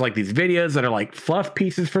Earth. And there's like these videos that are like fluff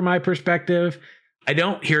pieces from my perspective. I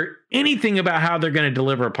don't hear anything about how they're going to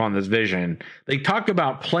deliver upon this vision. They talk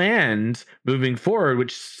about plans moving forward,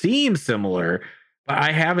 which seems similar, but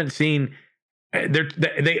I haven't seen.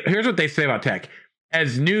 Here's what they say about tech.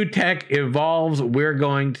 As new tech evolves, we're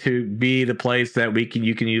going to be the place that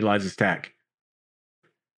you can utilize this tech.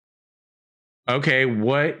 Okay,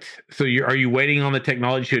 what? So are you waiting on the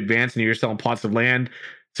technology to advance and you're selling plots of land?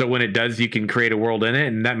 So when it does, you can create a world in it,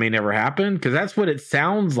 and that may never happen? Because that's what it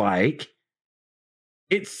sounds like.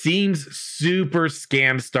 It seems super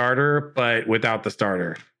scam starter, but without the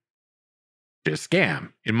starter. Just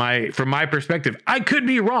scam. From my perspective, I could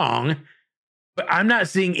be wrong. But I'm not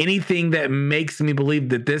seeing anything that makes me believe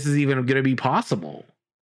that this is even going to be possible.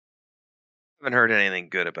 I haven't heard anything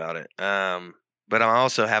good about it. But I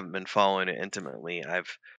also haven't been following it intimately.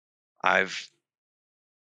 I've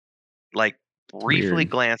like briefly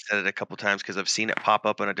glanced at it a couple times because I've seen it pop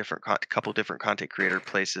up on a couple different content creator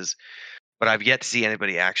places, but I've yet to see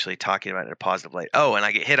anybody actually talking about it in a positive light. Oh, and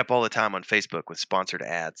I get hit up all the time on Facebook with sponsored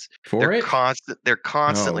ads. They're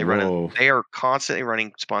constantly running. They are constantly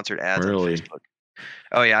running sponsored ads on Facebook.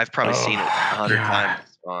 Oh yeah, I've probably seen it 100 times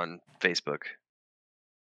on Facebook.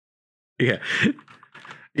 Yeah.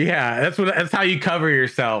 Yeah, that's how you cover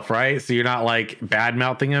yourself, right? So you're not like bad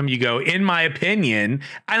mouthing them. You go, in my opinion,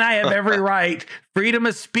 and I have every right, freedom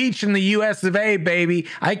of speech in the US of A, baby.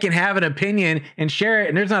 I can have an opinion and share it,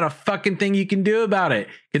 and there's not a fucking thing you can do about it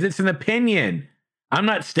because it's an opinion. I'm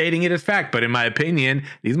not stating it as fact, but in my opinion,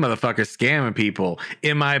 these motherfuckers scamming people.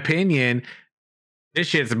 In my opinion, this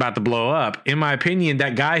shit's about to blow up. In my opinion,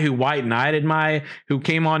 that guy who white knighted who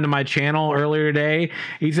came onto my channel earlier today,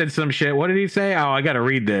 he said some shit. What did he say? Oh, I got to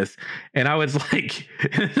read this. And I was like,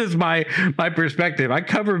 this is my perspective. I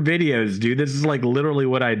cover videos, dude. This is like literally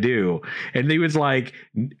what I do. And he was like,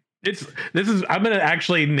 I'm going to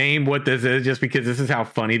actually name what this is just because this is how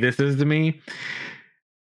funny this is to me.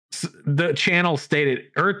 The channel stated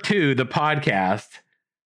Earth 2, the podcast,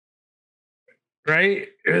 right?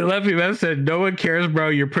 Lefty Meth said, no one cares, bro.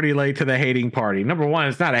 You're pretty late to the hating party. Number one,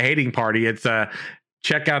 it's not a hating party. It's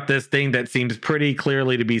check out this thing that seems pretty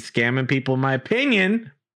clearly to be scamming people, in my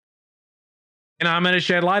opinion. And I'm going to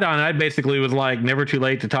shed light on it. I basically was like, never too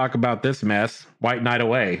late to talk about this mess. White Knight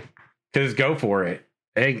away. Because go for it.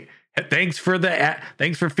 Hey, thanks for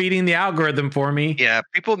feeding the algorithm for me. Yeah,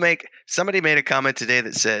 somebody made a comment today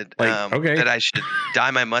that said that I should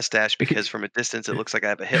dye my mustache because from a distance it looks like I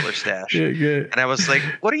have a Hitler stash. Yeah. And I was like,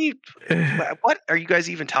 what are you guys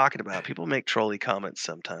even talking about? People make trolly comments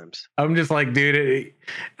sometimes. I'm just like, dude,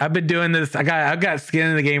 I've been doing this. I've got skin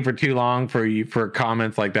in the game for too long for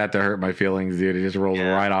comments like that to hurt my feelings, dude. It just rolls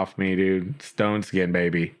right off me, dude. Stone skin,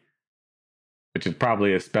 baby. Which is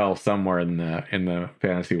probably a spell somewhere in the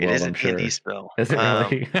fantasy world. It is I'm sure. Indie spell. Is it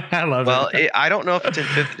really? I love it. Well, I don't know if it's in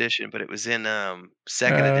 5th edition, but it was in 2nd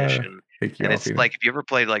edition. And it's like if you ever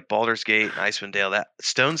played like Baldur's Gate and Icewind Dale, that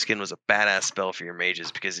Stone Skin was a badass spell for your mages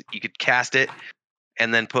because you could cast it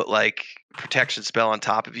and then put like protection spell on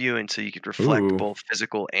top of you, and so you could reflect both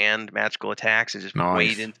physical and magical attacks and just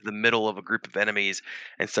wade into the middle of a group of enemies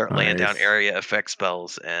and start laying down area effect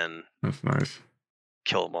spells and that's nice.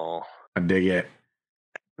 Kill them all. I dig it.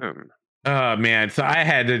 Oh man, so I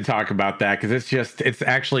had to talk about that because it's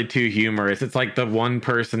actually too humorous. It's like the one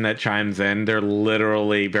person that chimes in, they're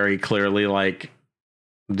literally very clearly like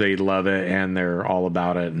they love it and they're all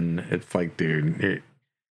about it, and it's like, dude,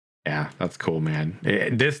 yeah, that's cool, man.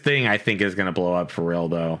 This thing I think is gonna blow up for real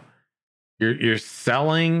though. You're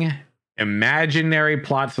selling imaginary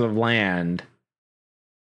plots of land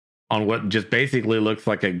on what just basically looks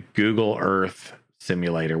like a Google Earth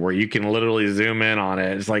simulator where you can literally zoom in on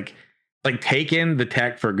it. It's like taking the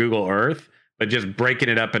tech for Google Earth, but just breaking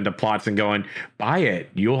it up into plots and going, buy it.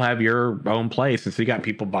 You'll have your own place. And so you got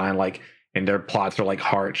people buying like, and their plots are like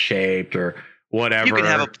heart shaped or whatever. You can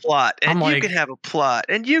have a plot, and I'm you like- can have a plot,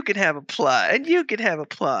 and you can have a plot, and you can have a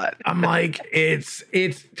plot. I'm like, it's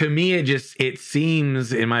to me, it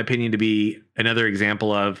seems, in my opinion, to be another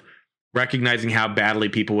example of recognizing how badly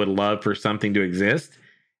people would love for something to exist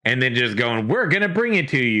and then just going, we're going to bring it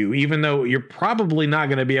to you, even though you're probably not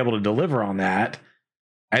going to be able to deliver on that.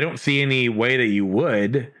 I don't see any way that you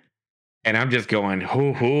would. And I'm just going,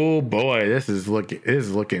 oh boy, this is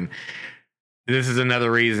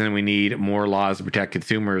another reason we need more laws to protect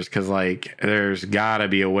consumers, because like there's got to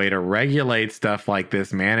be a way to regulate stuff like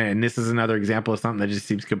this, man. And this is another example of something that just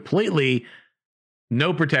seems completely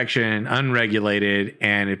no protection, unregulated.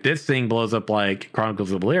 And if this thing blows up like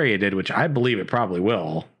Chronicles of Valyria did, which I believe it probably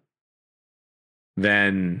will,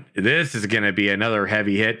 then this is going to be another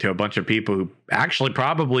heavy hit to a bunch of people who actually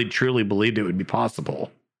probably truly believed it would be possible.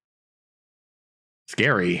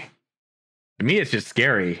 Scary. To me, it's just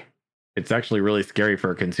scary. It's actually really scary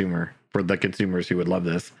for a consumer, for the consumers who would love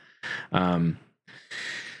this.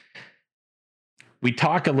 We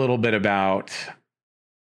talk a little bit about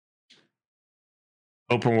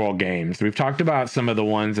open world games. We've talked about some of the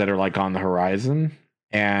ones that are like on the horizon,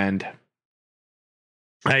 and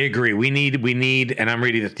I agree. We need, and I'm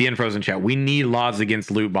reading this, the Unfrozen chat. We need laws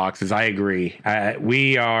against loot boxes. I agree. I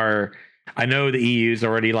know the EU's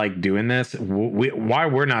already like doing this. Why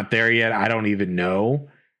we're not there yet, I don't even know.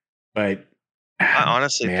 But I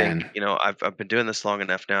honestly think, I've been doing this long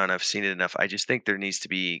enough now, and I've seen it enough. I just think there needs to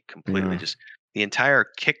be completely just the entire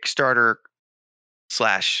Kickstarter /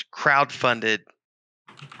 crowdfunded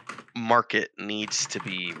market needs to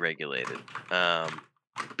be regulated,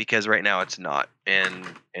 because right now it's not, and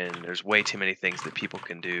there's way too many things that people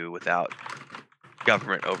can do without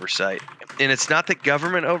government oversight. And it's not that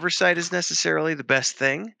government oversight is necessarily the best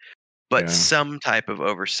thing, but some type of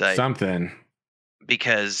oversight, something,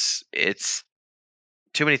 because it's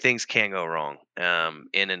too many things can go wrong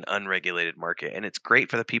in an unregulated market. And it's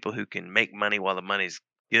great for the people who can make money while the money's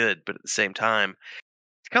good, but at the same time,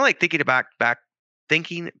 it's kind of like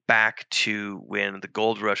thinking back to when the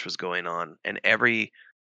gold rush was going on, and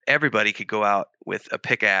everybody could go out with a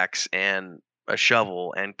pickaxe and a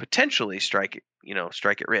shovel and potentially strike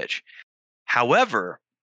it rich. However,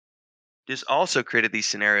 this also created these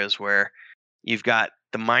scenarios where you've got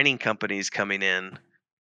the mining companies coming in,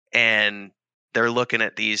 and they're looking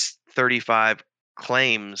at these 35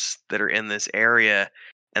 claims that are in this area,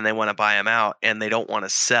 and they want to buy them out, and they don't want to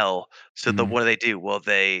sell. So what do? Well,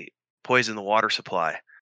 they poison the water supply,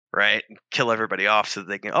 right? Kill everybody off so that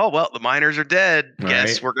they can, the miners are dead. Right.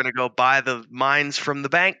 Guess we're going to go buy the mines from the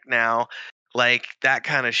bank now. Like, that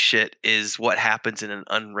kind of shit is what happens in an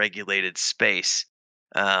unregulated space,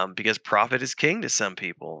 because profit is king to some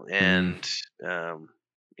people. And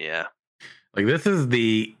yeah. Like, this is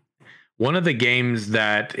one of the games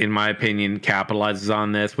that, in my opinion, capitalizes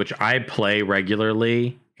on this, which I play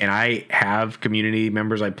regularly, and I have community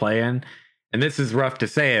members I play in. And this is rough to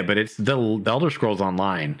say it, but it's the Elder Scrolls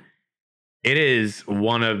Online. It is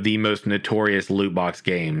one of the most notorious loot box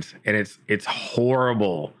games, and it's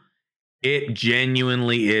horrible. It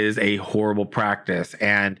genuinely is a horrible practice,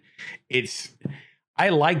 and I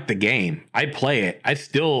like the game. I play it. I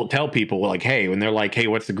still tell people, like, hey, when they're like, hey,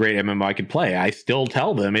 what's the great MMO I could play? I still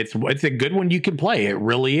tell them it's a good one you can play. It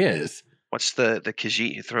really is. What's the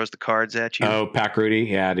Khajiit who throws the cards at you? Oh, Pack Rudy.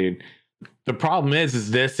 Yeah, dude. The problem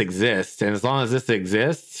is this exists. And as long as this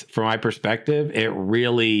exists, from my perspective,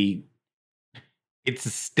 it's a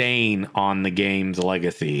stain on the game's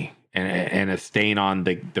legacy and a stain on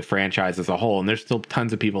the franchise as a whole. And there's still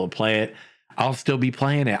tons of people that play it. I'll still be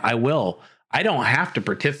playing it. I will. I don't have to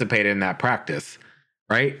participate in that practice,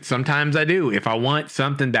 right? Sometimes I do. If I want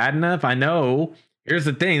something bad enough, I know, here's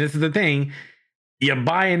the thing. This is the thing. You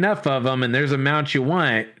buy enough of them and there's an amount you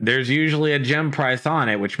want, there's usually a gem price on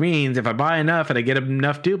it, which means if I buy enough and I get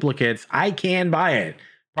enough duplicates, I can buy it.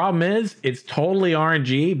 Problem is, it's totally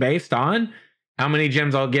RNG based on how many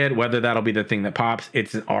gems I'll get, whether that'll be the thing that pops.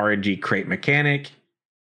 It's an RNG crate mechanic.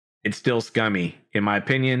 It's still scummy. In my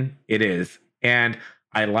opinion, it is. And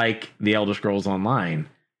I like the Elder Scrolls Online,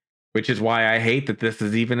 which is why I hate that this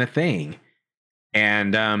is even a thing.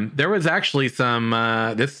 And there was actually some.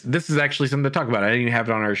 This is actually something to talk about. I didn't even have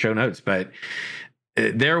it on our show notes, but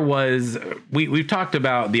there was. We've talked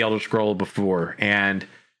about the Elder Scroll before, and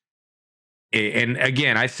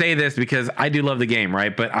again, I say this because I do love the game,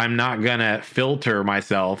 right? But I'm not gonna filter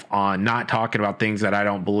myself on not talking about things that I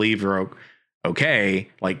don't believe are okay,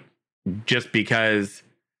 like just because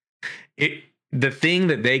the thing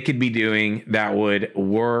that they could be doing that would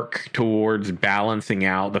work towards balancing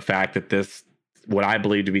out the fact that this, what I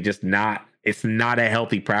believe to be just not, it's not a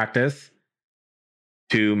healthy practice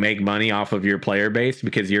to make money off of your player base,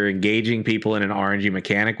 because you're engaging people in an RNG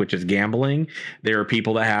mechanic, which is gambling. There are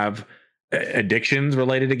people that have addictions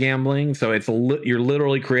related to gambling. So you're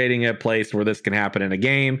literally creating a place where this can happen in a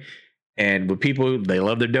game. And with people, they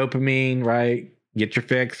love their dopamine, right? Get your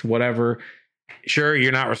fix, whatever. Sure,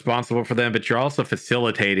 you're not responsible for them, but you're also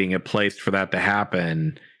facilitating a place for that to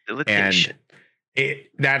happen. And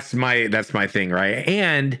that's my thing, right?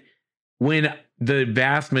 And when the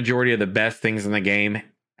vast majority of the best things in the game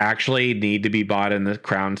actually need to be bought in the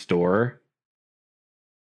Crown Store,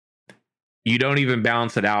 you don't even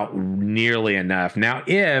balance it out nearly enough. Now,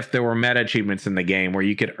 if there were meta achievements in the game where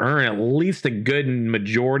you could earn at least a good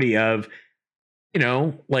majority of,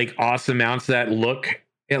 like awesome mounts that look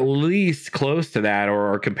at least close to that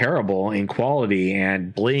or comparable in quality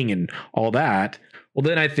and bling and all that, well,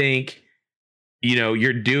 then I think,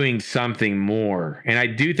 you're doing something more. And I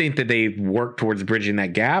do think that they've worked towards bridging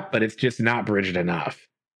that gap, but it's just not bridged enough,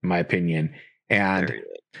 in my opinion. And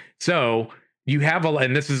so you have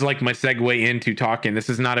and this is like my segue into talking. This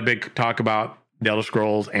is not a big talk about the Elder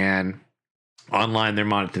Scrolls and online, their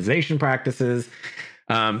monetization practices.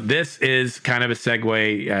 This is kind of a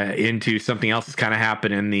segue into something else that's kind of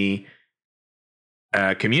happened in the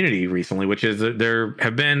community recently, which is there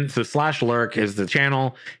have been, so Slash Lurk is the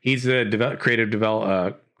channel. He's the creative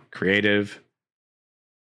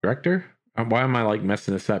director. Why am I like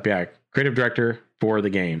messing this up? Yeah, creative director for the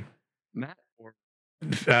game. Matt?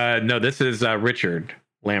 No, this is Richard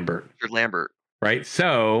Lambert. Richard Lambert. Right.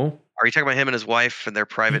 So are you talking about him and his wife and their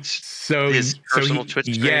private, his personal Twitch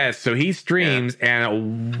stream? Yes. So he streams,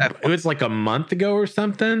 and it was like a month ago or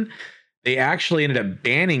something. They actually ended up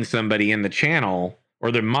banning somebody in the channel,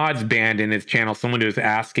 or the mods banned in his channel, someone who was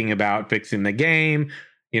asking about fixing the game.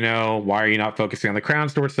 Why are you not focusing on the Crown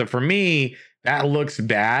Store? So for me, that looks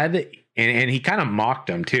bad. And he kind of mocked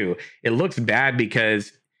them too. It looks bad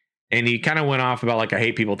because, and he kind of went off about like, I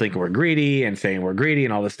hate people thinking we're greedy and saying we're greedy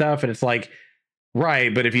and all this stuff. And it's like,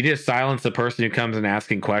 right. But if you just silence the person who comes and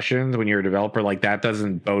asking questions when you're a developer, like that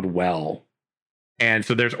doesn't bode well. And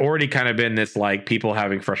so there's already kind of been this like people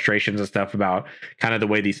having frustrations and stuff about kind of the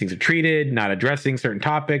way these things are treated, not addressing certain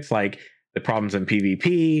topics like the problems in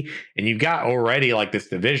PvP. And you've got already like this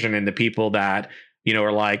division in the people that,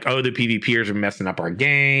 are like, oh, the PvPers are messing up our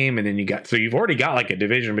game. And then you've already got like a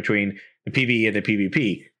division between the PvE and the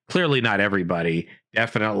PvP. Clearly not everybody.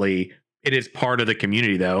 Definitely it is part of the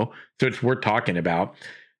community though. So it's worth talking about.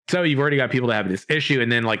 So you've already got people that have this issue.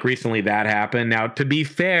 And then like recently that happened. Now, to be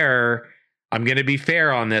fair, I'm going to be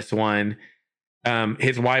fair on this one.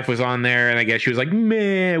 His wife was on there, and I guess she was like,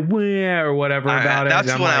 meh, where, or whatever about it.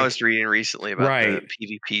 That's what I was reading recently about the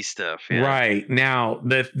PvP stuff. Yeah. Right. Now,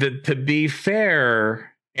 to be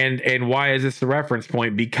fair, and why is this the reference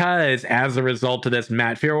point? Because as a result of this,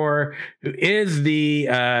 Matt Furore, who is the,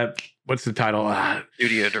 what's the title?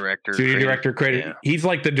 Studio director. Yeah. He's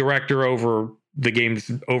like the director over the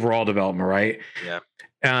game's overall development, right? Yeah.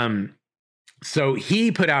 So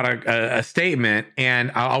he put out a statement,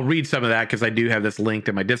 and I'll read some of that because I do have this linked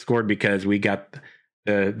in my Discord because we got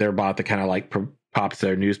their bot that kind of like pops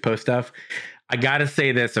their news post stuff. I got to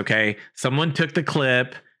say this, okay? Someone took the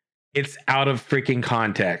clip. It's out of freaking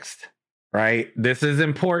context, right? This is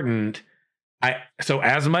important. So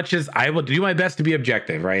as much as I will do my best to be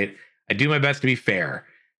objective, right? I do my best to be fair.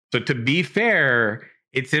 So to be fair,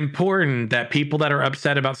 it's important that people that are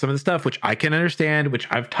upset about some of the stuff, which I can understand, which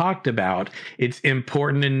I've talked about, it's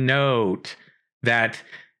important to note that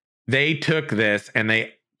they took this and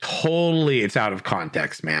it's out of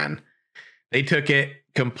context, man. They took it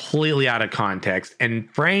completely out of context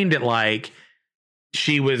and framed it like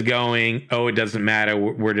she was going, oh, it doesn't matter.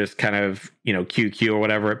 We're just kind of, QQ or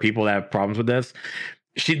whatever, people that have problems with this.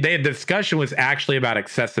 The discussion was actually about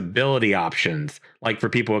accessibility options, like for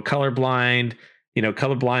people with colorblindness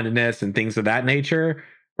and things of that nature,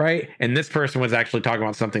 right? And this person was actually talking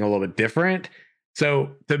about something a little bit different.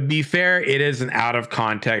 So to be fair, it is an out of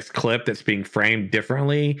context clip that's being framed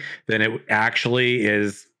differently than it actually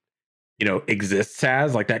is, exists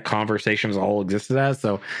as, like that conversation as a whole existed as.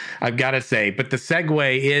 So I've got to say, but the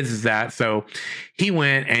segue is that, so he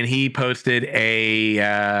went and he posted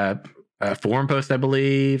a forum post, I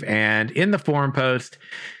believe. And in the forum post,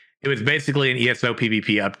 it was basically an ESO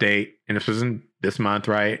PvP update. And this was in this month,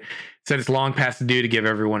 right? Said it's long past due to give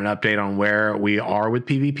everyone an update on where we are with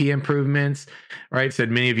PvP improvements, right? Said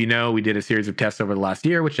many of you know we did a series of tests over the last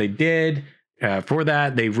year, which they did. For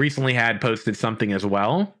that, they recently had posted something as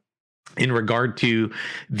well in regard to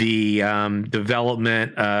the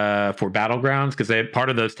development for Battlegrounds, because part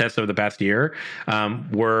of those tests over the past year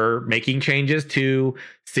were making changes to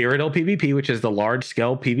Cyrodiil PvP, which is the large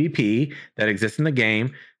scale PvP that exists in the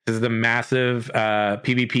game. This is the massive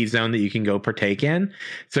PvP zone that you can go partake in.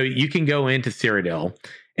 So you can go into Cyrodiil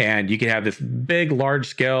and you can have this big, large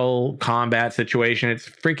scale combat situation. It's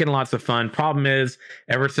freaking lots of fun. Problem is,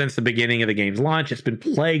 ever since the beginning of the game's launch, it's been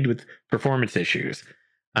plagued with performance issues.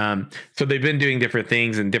 So they've been doing different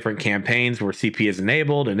things in different campaigns where CP is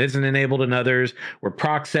enabled and isn't enabled in others, where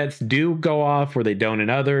proc sets do go off, where they don't in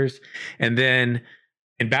others. And then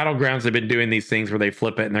in Battlegrounds, they've been doing these things where they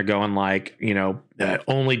flip it and they're going like,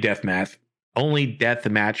 only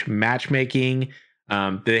deathmatch matchmaking.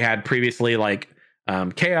 They had previously like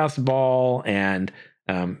Chaos Ball and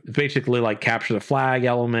basically like capture the flag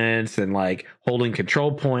elements and like holding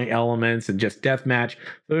control point elements and just deathmatch.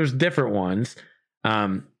 There's different ones.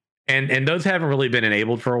 And those haven't really been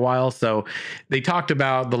enabled for a while. So they talked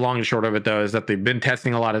about, the long and short of it though, is that they've been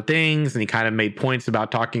testing a lot of things, and he kind of made points about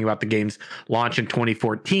talking about the game's launch in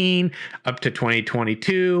 2014 up to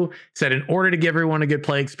 2022. Said in order to give everyone a good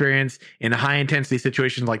play experience in high intensity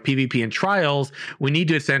situations like PvP and trials, we need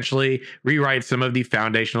to essentially rewrite some of the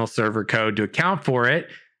foundational server code to account for it.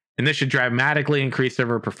 And this should dramatically increase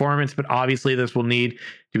server performance, but obviously this will need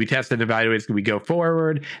to be tested and evaluated as we go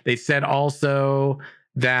forward. They said also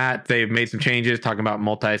that they've made some changes talking about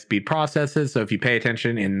multi-speed processes. So if you pay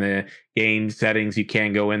attention in the game settings, you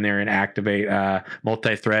can go in there and activate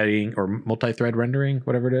multi-threading or multi-thread rendering,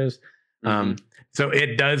 whatever it is. So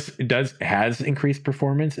it has increased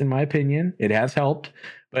performance, in my opinion. It has helped,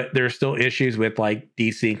 but there are still issues with like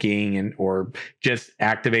desyncing or just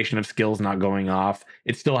activation of skills not going off.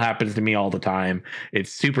 It still happens to me all the time.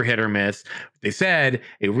 It's super hit or miss. They said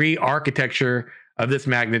a re-architecture of this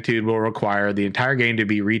magnitude will require the entire game to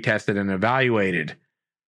be retested and evaluated.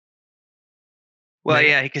 Well,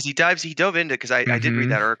 yeah, because he dove into, because I did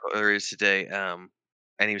read that article earlier today,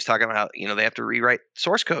 and he was talking about how they have to rewrite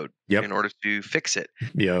source code in order to fix it.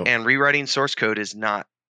 And rewriting source code is not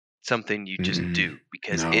something you just do,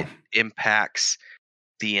 because it impacts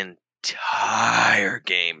the entire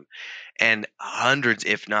game and hundreds,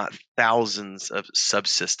 if not thousands, of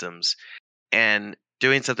subsystems. And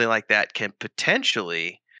doing something like that can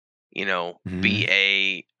potentially, be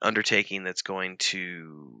a undertaking that's going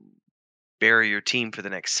to bury your team for the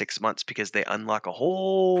next 6 months, because they unlock a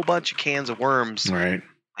whole bunch of cans of worms that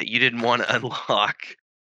you didn't want to unlock,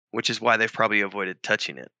 which is why they've probably avoided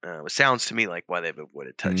touching it. It sounds to me like why they've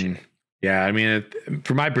avoided touching it. Yeah, I mean,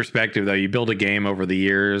 from my perspective, though, you build a game over the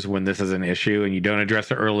years when this is an issue and you don't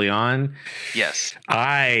address it early on. Yes.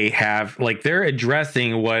 I have, like, they're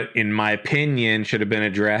addressing what, in my opinion, should have been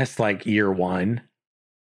addressed like year one.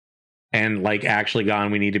 And like actually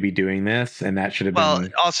gone, we need to be doing this. And that should have been. Well,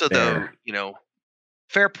 also, there. Though,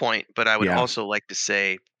 fair point. But I would also like to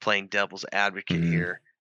say, playing devil's advocate here,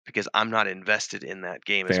 because I'm not invested in that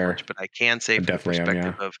game as much. But I can say, from the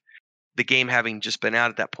perspective of the game having just been out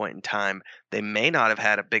at that point in time, they may not have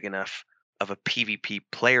had a big enough of a PvP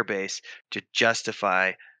player base to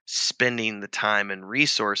justify spending the time and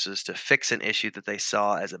resources to fix an issue that they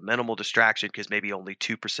saw as a minimal distraction, because maybe only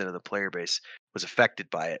 2% of the player base was affected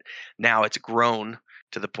by it. Now it's grown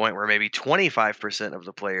to the point where maybe 25% of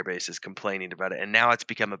the player base is complaining about it. And now it's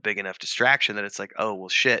become a big enough distraction that it's like, oh, well,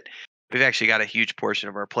 shit, we've actually got a huge portion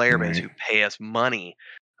of our player base who pay us money,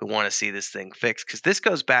 who want to see this thing fixed. Because this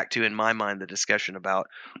goes back to, in my mind, the discussion about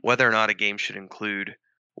whether or not a game should include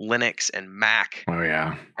Linux and Mac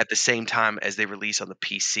at the same time as they release on the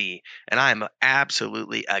PC. And I am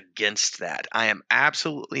absolutely against that. I am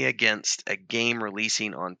absolutely against a game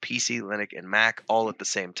releasing on PC, Linux, and Mac all at the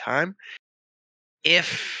same time.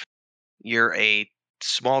 If you're a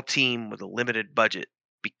small team with a limited budget,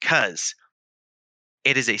 because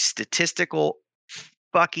it is a statistical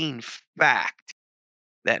fucking fact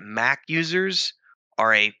that Mac users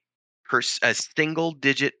are a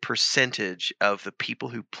single-digit percentage of the people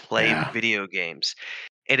who play video games.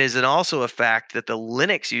 It is also a fact that the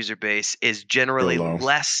Linux user base is generally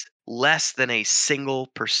less than a single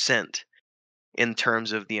percent in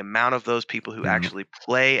terms of the amount of those people who actually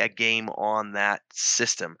play a game on that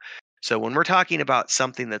system. So when we're talking about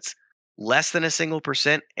something that's less than a single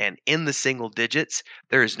percent and in the single digits,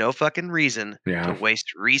 there is no fucking reason to Yeah.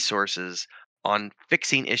 waste resources on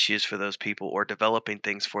fixing issues for those people or developing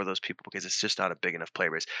things for those people because it's just not a big enough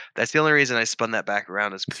player base. That's the only reason I spun that back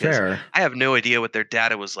around is It's because fair. I have no idea what their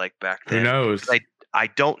data was like back Who then. knows? But I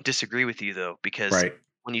don't disagree with you though, because Right.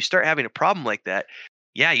 when you start having a problem like that,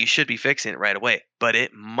 yeah, you should be fixing it right away. But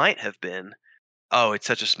it might have been, oh, it's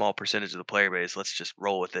such a small percentage of the player base. Let's just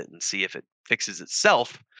roll with it and see if it fixes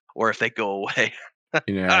itself or if they go away.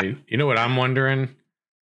 You know what I'm wondering?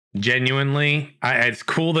 Genuinely, it's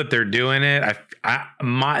cool that they're doing it.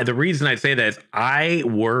 The reason I say that is I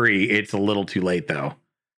worry it's a little too late though.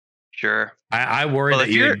 Sure. I worry Well, that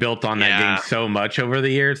if you you're- had built on that yeah. game so much over the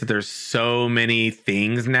years that there's so many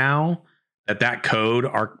things now that code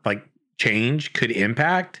are like change could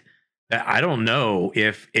impact that I don't know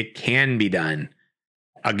if it can be done.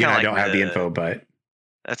 Again, Kinda I like don't have the info, but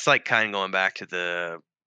That's like kind of going back to the,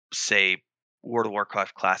 say, World of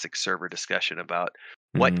Warcraft Classic server discussion about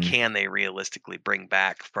what Mm. can they realistically bring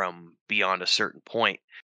back from beyond a certain point.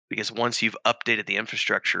 Because once you've updated the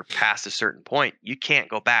infrastructure past a certain point, you can't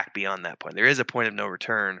go back beyond that point. There is a point of no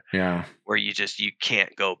return yeah. where you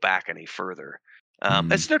can't go back any further.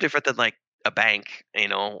 Mm. It's no different than like a bank,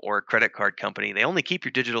 or a credit card company. They only keep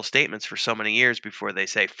your digital statements for so many years before they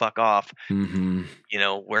say fuck off. Mm-hmm.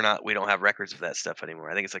 We don't have records of that stuff anymore.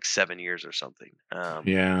 I think it's like 7 years or something.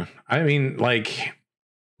 Yeah. I mean, like,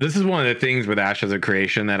 this is one of the things with Ashes of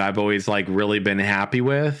Creation that I've always like really been happy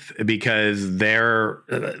with, because they're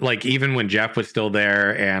like, even when Jeff was still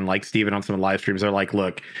there and like Steven on some of the live streams, they're like,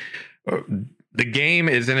 look, the game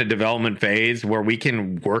is in a development phase where we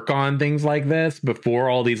can work on things like this before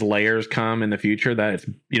all these layers come in the future. That it's,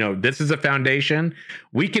 this is a foundation.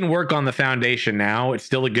 We can work on the foundation now. It's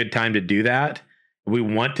still a good time to do that. We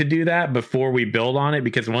want to do that before we build on it,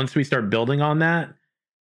 because once we start building on that,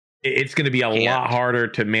 it's going to be a lot harder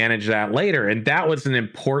to manage that later. And that was an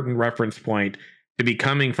important reference point to be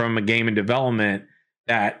coming from a game in development.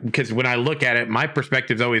 That, because when I look at it, my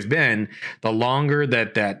perspective's always been the longer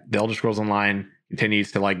that the Elder Scrolls Online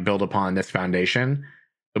continues to like build upon this foundation,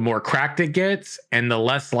 the more cracked it gets, and the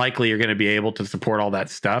less likely you're going to be able to support all that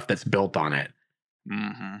stuff that's built on it.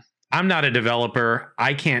 Mm-hmm. I'm not a developer.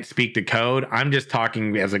 I can't speak to code. I'm just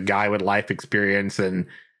talking as a guy with life experience and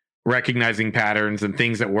recognizing patterns and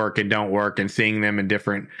things that work and don't work and seeing them in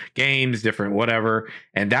different games, different whatever.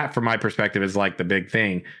 And that, from my perspective, is like the big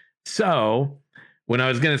thing. So when I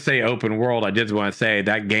was going to say open world, I did want to say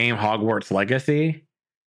that game, Hogwarts Legacy,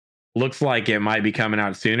 looks like it might be coming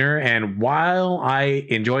out sooner. And while I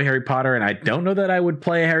enjoy Harry Potter, and I don't know that I would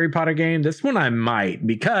play a Harry Potter game, this one I might,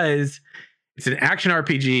 because it's an action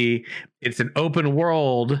RPG. It's an open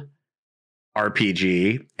world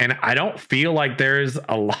RPG, and I don't feel like there's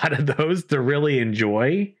a lot of those to really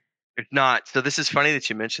enjoy. It's not. So this is funny that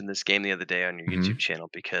you mentioned this game the other day on your Mhm. YouTube channel,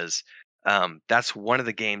 because that's one of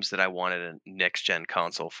the games that I wanted a next gen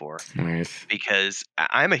console for. Nice. Because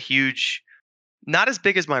I'm a huge, not as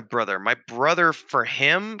big as my brother. My brother, for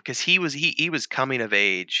him, because he was coming of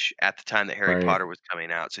age at the time that Harry Right. Potter was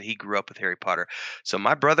coming out, so he grew up with Harry Potter. So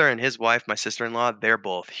my brother and his wife, my sister-in-law, they're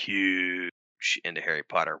both huge into Harry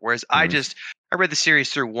Potter. Whereas I Nice. read the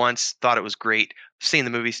series through once, thought it was great. Seen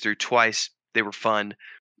the movies through twice, they were fun.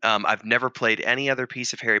 I've never played any other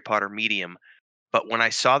piece of Harry Potter medium, but when I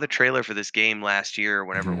saw the trailer for this game last year, or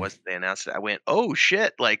whenever it Mhm. was they announced it, I went, "Oh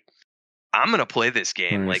shit! Like, I'm gonna play this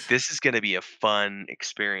game. Like, Nice. this is gonna be a fun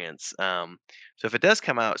experience." So if it does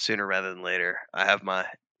come out sooner rather than later, I have my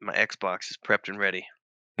Xbox is prepped and ready.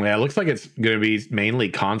 Yeah, it looks like it's going to be mainly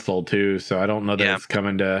console too, so I don't know that Yeah. it's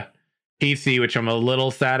coming to PC, which I'm a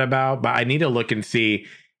little sad about, but I need to look and see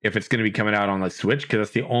if it's going to be coming out on the Switch, because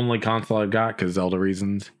that's the only console I've got, because Zelda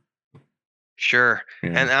reasons. Sure.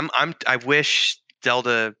 Yeah. And I wish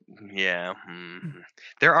Zelda. Yeah.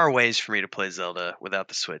 There are ways for me to play Zelda without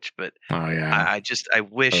the Switch, but Oh yeah. I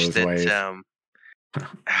wish Those that ways.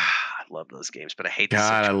 I love those games, but I hate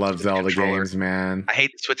God, I love Switch Zelda controller. games, man. I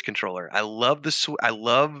hate the Switch controller. I love the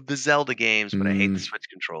Zelda games, but I hate the Mm. Switch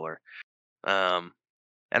controller.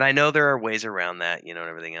 And I know there are ways around that, and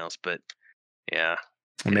everything else, but yeah,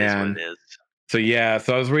 it is what Man. it is. So yeah,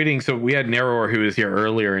 so I was reading. So we had Narrower, who was here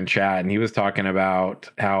earlier in chat, and he was talking about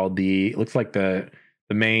how it looks like the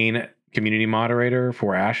main community moderator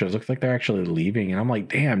for Ashes looks like they're actually leaving, and I'm like,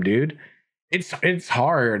 damn, dude, it's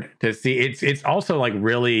hard to see. It's also like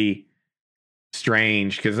really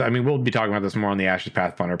strange, because I mean, we'll be talking about this more on the Ashes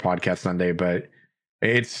Pathfinder podcast Sunday, but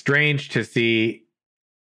it's strange to see.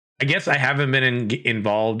 I guess I haven't been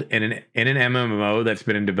involved in an MMO that's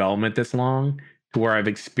been in development this long, to where I've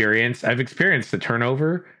experienced the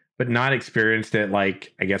turnover but not experienced it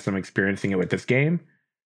like I guess I'm experiencing it with this game.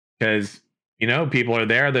 Because, people are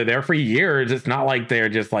there, they're there for years. It's not like they're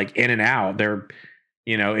just like in and out. They're,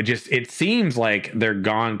 it seems like they're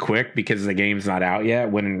gone quick because the game's not out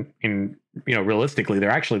yet, when realistically,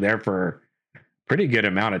 they're actually there for a pretty good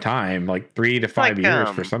amount of time, like 3 to 5 years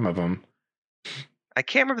for some of them. I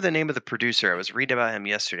can't remember the name of the producer. I was reading about him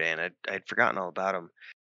yesterday, and I'd forgotten all about him.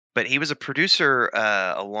 But he was a producer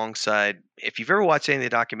alongside. If you've ever watched any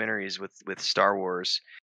of the documentaries with Star Wars,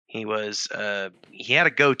 he had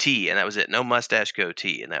a goatee, and that was it. No mustache,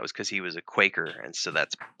 goatee, and that was because he was a Quaker, and so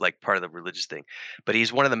that's like part of the religious thing. But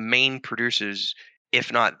he's one of the main producers,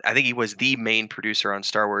 if not, I think he was the main producer on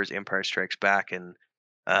Star Wars: Empire Strikes Back and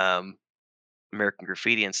American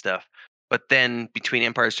Graffiti and stuff. But then between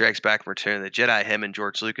Empire Strikes Back and Return of the Jedi, him and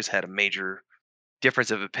George Lucas had a major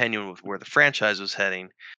difference of opinion with where the franchise was heading.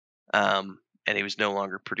 And he was no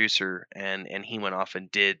longer producer, and he went off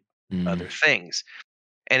and did other things.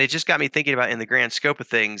 And it just got me thinking about, in the grand scope of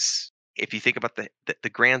things, if you think about the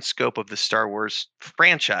grand scope of the Star Wars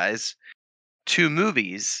franchise, 2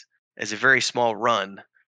 movies is a very small run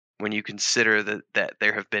when you consider that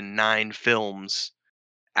there have been 9 films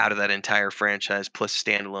out of that entire franchise, plus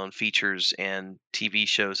standalone features and TV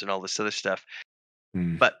shows and all this other stuff.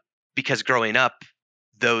 But because growing up,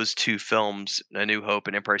 those 2 films, A New Hope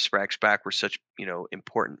and Empire Strikes Back, were such,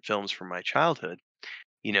 important films from my childhood,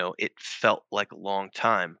 it felt like a long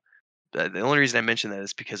time. The only reason I mention that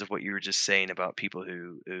is because of what you were just saying about people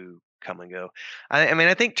who come and go. I mean,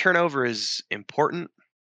 I think turnover is important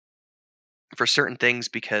for certain things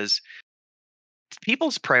because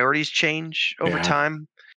people's priorities change over time.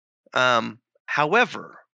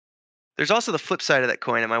 However, there's also the flip side of that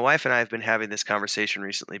coin, and my wife and I have been having this conversation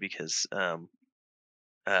recently because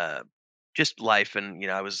just life, and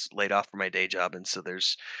I was laid off from my day job, and so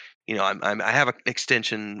there's I have an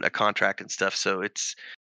extension, a contract and stuff, so it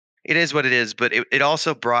is what it is. But it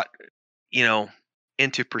also brought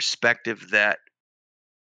into perspective that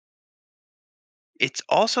it's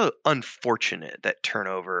also unfortunate that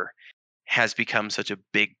turnover has become such a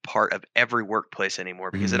big part of every workplace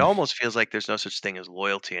anymore, because it almost feels like there's no such thing as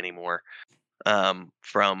loyalty anymore.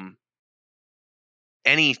 From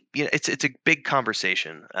any, it's a big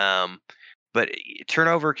conversation. But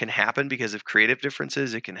turnover can happen because of creative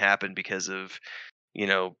differences. It can happen because of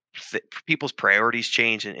people's priorities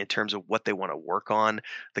change in terms of what they want to work on.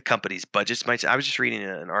 The company's budgets might. I was just reading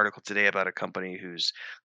an article today about a company who's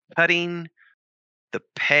cutting the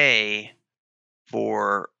pay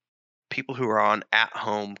for people who are on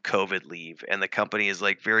at-home COVID leave, and the company is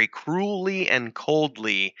like very cruelly and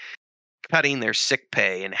coldly cutting their sick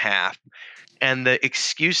pay in half. And the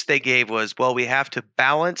excuse they gave was, well, we have to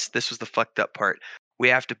balance. This was the fucked up part. We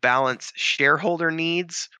have to balance shareholder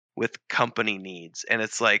needs with company needs. And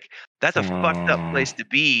it's like, that's a fucked up place to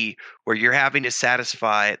be, where you're having to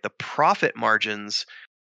satisfy the profit margins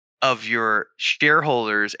of your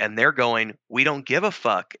shareholders, and they're going, we don't give a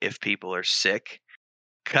fuck if people are sick.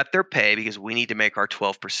 Cut their pay because we need to make our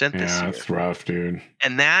 12% this year. That's rough, dude.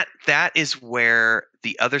 And that is where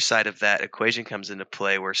the other side of that equation comes into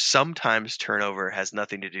play, where sometimes turnover has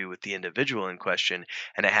nothing to do with the individual in question,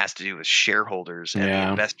 and it has to do with shareholders and the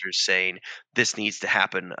investors saying this needs to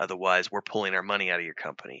happen, otherwise we're pulling our money out of your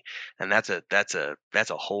company. And that's a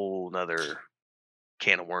whole nother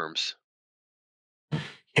can of worms.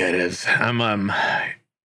 Yeah, it is.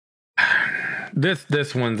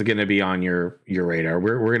 This one's going to be on your radar.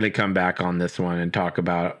 We're going to come back on this one and talk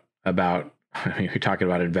about we're talking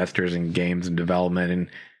about investors and games and development and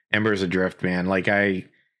Embers Adrift, man. Like I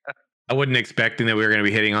wasn't expecting that we were going to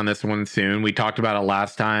be hitting on this one soon. We talked about it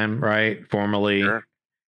last time, right? Formally. Sure.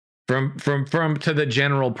 From to the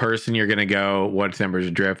general person, you're going to go, what's Embers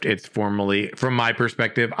Adrift? It's formally, from my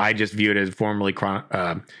perspective, I just view it as formally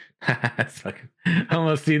I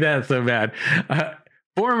almost see that so bad.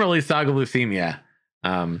 Formerly Saga Leucemia.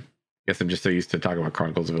 Guess I'm just so used to talking about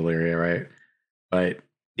Chronicles of Illyria, right? But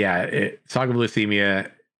yeah, Saga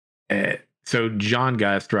Leucemia. So John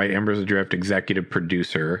Gust, right, Embers Adrift executive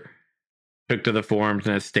producer, took to the forums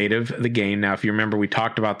in a state of the game. Now, if you remember, we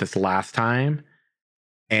talked about this last time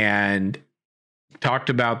and talked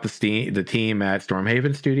about the team at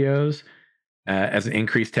Stormhaven Studios as an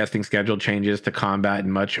increased testing schedule, changes to combat,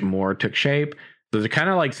 and much more took shape. So it kind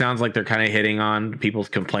of like sounds like they're kind of hitting on people's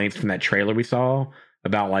complaints from that trailer we saw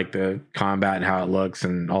about like the combat and how it looks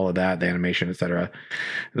and all of that, the animation, etc.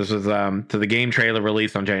 This was to the game trailer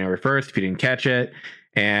released on January 1st, if you didn't catch it.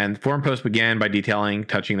 And the forum post began by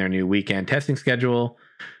touching their new weekend testing schedule.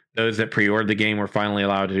 Those that pre-ordered the game were finally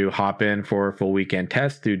allowed to hop in for a full weekend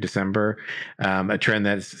test through December, a trend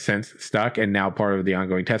that's since stuck and now part of the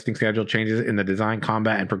ongoing testing schedule. Changes in the design,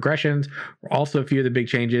 combat, and progressions were also a few of the big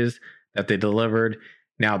changes that they delivered.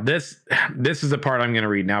 Now, this is the part I'm going to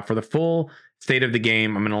read. Now, for the full state of the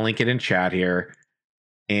game, I'm going to link it in chat here,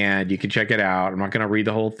 and you can check it out. I'm not going to read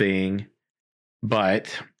the whole thing,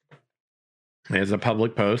 but it's a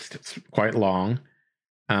public post. It's quite long.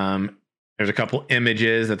 There's a couple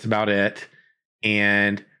images. That's about it.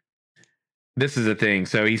 And this is the thing.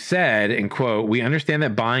 So he said, in quote, "We understand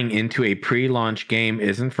that buying into a pre-launch game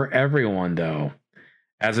isn't for everyone, though,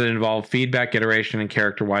 as it involved feedback, iteration, and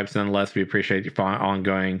character wipes. Nonetheless, we appreciate your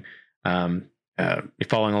ongoing, you're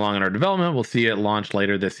following along in our development. We'll see it launch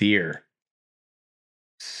later this year."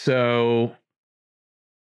 So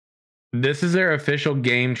this is their official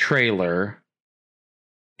game trailer.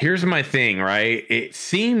 Here's my thing, right? It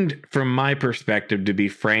seemed, from my perspective, to be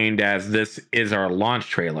framed as this is our launch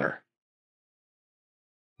trailer.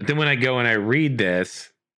 But then when I go and I read this,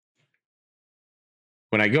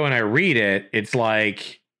 it's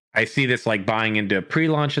like I see this like buying into a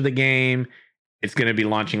pre-launch of the game. It's going to be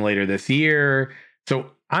launching later this year. So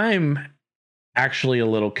I'm actually a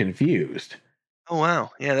little confused. Oh, wow.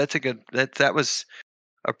 Yeah, that's a good, that was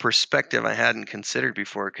a perspective I hadn't considered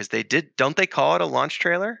before, because don't they call it a launch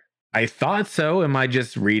trailer? I thought so. Am I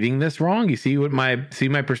just reading this wrong? You see my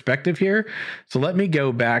perspective here? So let me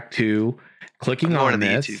go back to clicking on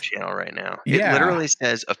this. The YouTube channel right now. It literally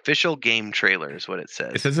says official game trailer is what it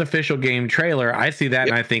says. It says official game trailer. I see that,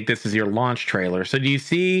 and I think this is your launch trailer. So do you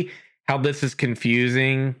see how this is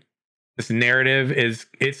confusing? This narrative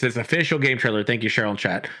it says official game trailer. Thank you, Cheryl in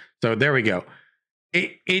chat. So there we go.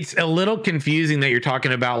 It's a little confusing that you're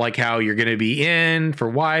talking about like how you're going to be in for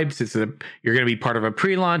wipes. You're going to be part of a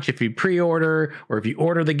pre-launch if you pre-order or if you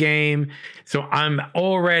order the game. So I'm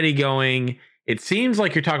already going, it seems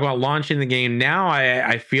like you're talking about launching the game. Now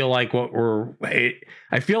I feel like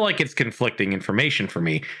I feel like it's conflicting information for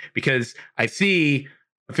me, because I see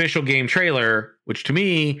official game trailer, which to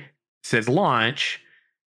me says launch,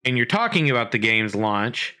 and you're talking about the game's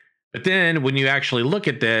launch. But then when you actually look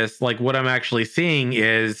at this, like what I'm actually seeing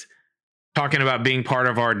is talking about being part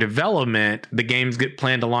of our development. The games get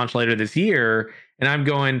planned to launch later this year. And I'm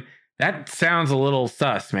going, that sounds a little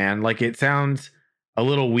sus, man. Like it sounds a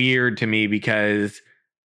little weird to me, because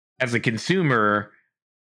as a consumer,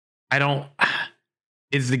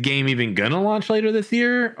 is the game even going to launch later this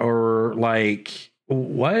year? Or like,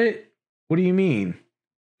 what do you mean?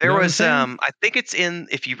 There was, I think it's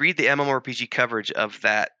if you read the MMORPG coverage of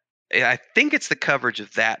that, I think it's the coverage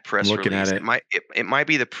of that press release. It might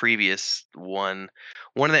be the previous one.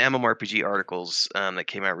 One of the MMORPG articles that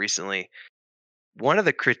came out recently. One of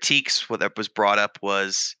the critiques that was brought up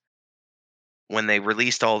was when they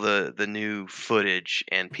released all the new footage,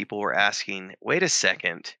 and people were asking, "Wait a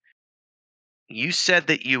second, you said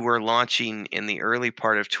that you were launching in the early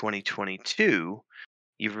part of 2022.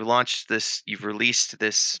 You've released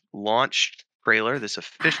this launch trailer, this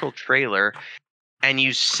official trailer." And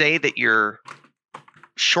you say that you're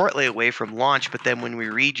shortly away from launch, but then when we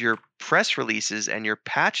read your press releases and your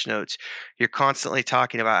patch notes, you're constantly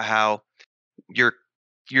talking about how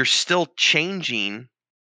you're still changing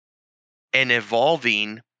and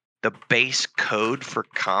evolving the base code for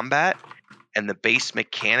combat and the base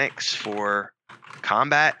mechanics for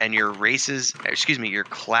combat and your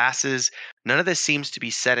classes. None of this seems to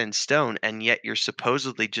be set in stone, and yet you're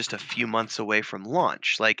supposedly just a few months away from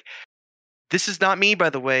launch. Like, this is not me, by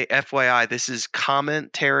the way, FYI. This is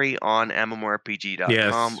commentary on MMORPG.com.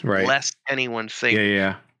 Yes, right. Lest anyone think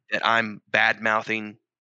that I'm bad-mouthing.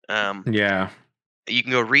 You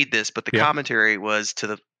can go read this, but the commentary was to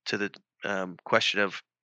the question of,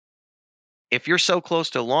 if you're so close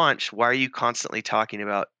to launch, why are you constantly talking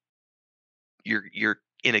about you're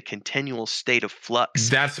in a continual state of flux?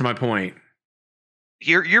 That's my point.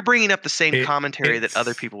 You're bringing up the same commentary that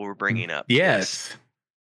other people were bringing up. Yes.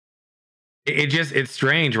 It's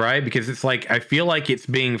strange, right? Because it's like, I feel like it's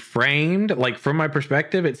being framed, like from my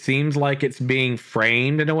perspective, it seems like it's being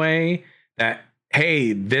framed in a way that,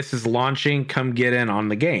 hey, this is launching, come get in on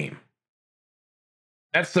the game.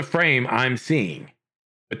 That's the frame I'm seeing.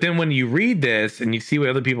 But then when you read this and you see what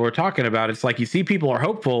other people are talking about, it's like you see people are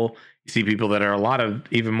hopeful. You see people that are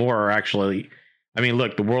even more are actually, I mean,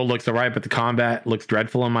 look, the world looks all right, but the combat looks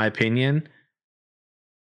dreadful in my opinion.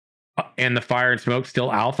 And the fire and smoke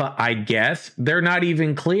still alpha, I guess. They're not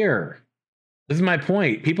even clear. This is my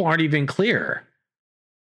point. People aren't even clear.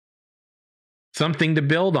 Something to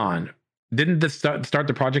build on. didn't this start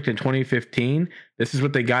the project in 2015? This is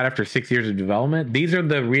what they got after 6 years of development. These are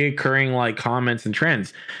the reoccurring like comments and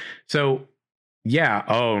trends. So yeah,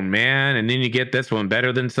 oh man, and then you get this one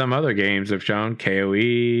better than some other games have shown.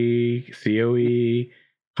 KOE, COE,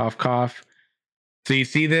 cough cough. So you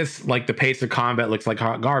see this, like the pace of combat looks like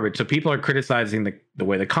hot garbage. So people are criticizing the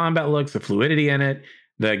way the combat looks, the fluidity in it,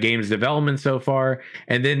 the game's development so far,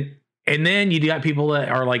 and then you got people that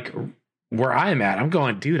are like where I'm at. I'm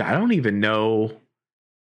going, dude, I don't even know.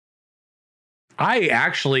 I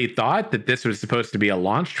actually thought that this was supposed to be a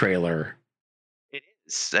launch trailer. It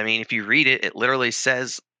is. I mean, if you read it, it literally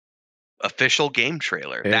says official game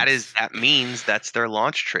trailer. That means that's their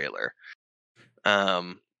launch trailer.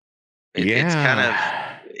 It's kind of,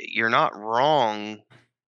 you're not wrong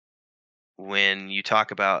when you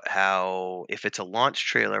talk about how if it's a launch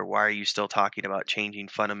trailer, why are you still talking about changing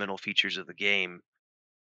fundamental features of the game?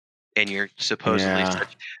 And you're supposedly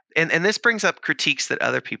such, and this brings up critiques that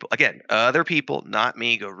other people, not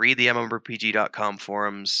me, go read the MMORPG.com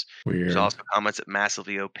forums. Weird. There's also comments at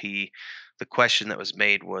Massively OP. The question that was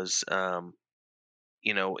made was,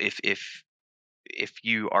 if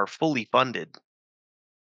you are fully funded,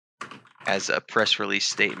 as a press release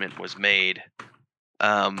statement was made,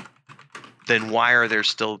 then why are there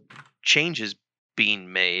still changes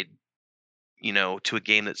being made, to a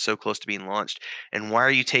game that's so close to being launched? And why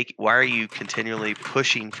are you continually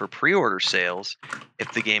pushing for pre-order sales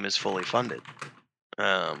if the game is fully funded?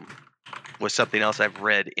 Was something else I've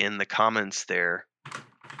read in the comments there.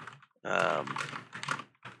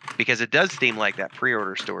 Because it does seem like that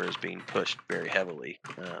pre-order store is being pushed very heavily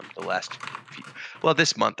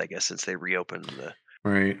this month, I guess, since they reopened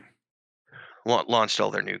launched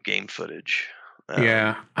all their new game footage.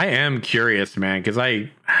 Yeah, I am curious, man, because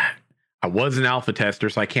I was an alpha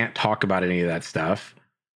tester, so I can't talk about any of that stuff,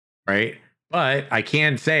 right? But I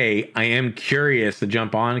can say I am curious to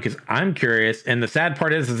jump on because I'm curious. And the sad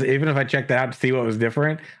part is even if I checked that out to see what was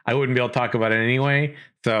different, I wouldn't be able to talk about it anyway.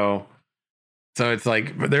 So it's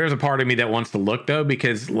like there's a part of me that wants to look though,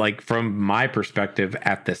 because like from my perspective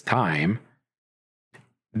at this time,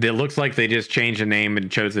 it looks like they just changed the name and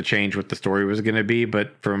chose to change what the story was going to be.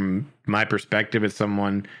 But from my perspective as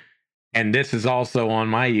someone, and this is also on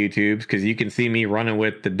my YouTubes, because you can see me running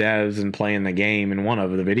with the devs and playing the game in one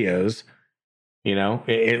of the videos.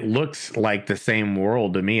 It looks like the same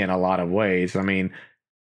world to me in a lot of ways. I mean,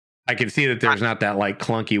 I can see that there's not that like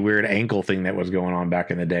clunky weird ankle thing that was going on back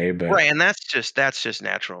in the day, but right, and that's just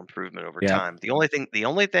natural improvement over time. The only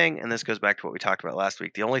thing, and this goes back to what we talked about last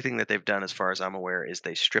week, the only thing that they've done, as far as I'm aware, is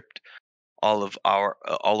they stripped all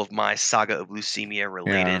of my Saga of Lucemia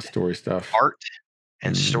related story stuff, art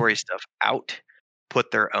and story stuff out, put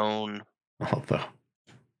their own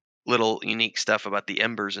little unique stuff about the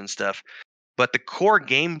embers and stuff, but the core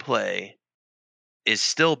gameplay is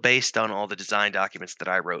still based on all the design documents that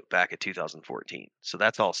I wrote back in 2014. So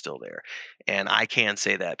that's all still there. And I can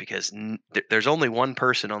say that because there's only one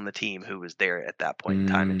person on the team who was there at that point in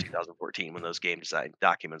time in 2014 when those game design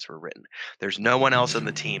documents were written. There's no one else on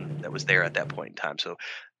the team that was there at that point in time. So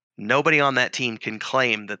nobody on that team can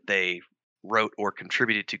claim that they wrote or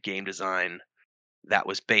contributed to game design that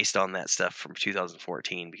was based on that stuff from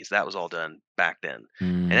 2014, because that was all done back then.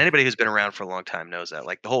 And anybody who's been around for a long time knows that.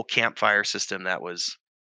 Like the whole campfire system, that was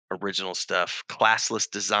original stuff. Classless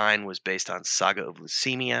design was based on Saga of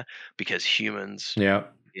Lucemia, because humans,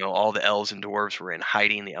 all the elves and dwarves were in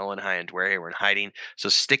hiding. The Elenhai and Dwerhei were in hiding. So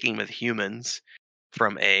sticking with humans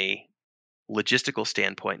from a logistical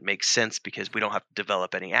standpoint makes sense, because we don't have to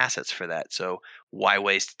develop any assets for that. So why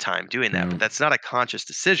waste time doing that? But that's not a conscious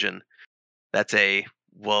decision. That's if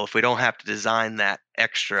we don't have to design that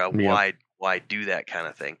extra, why do that kind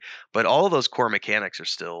of thing? But all of those core mechanics are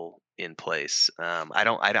still in place.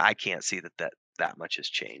 I can't see that much has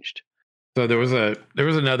changed. So there was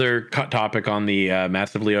another topic on the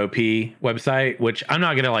Massively OP website, which I'm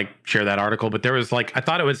not gonna like share that article, but there was like, I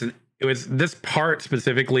thought it was this part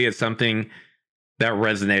specifically is something that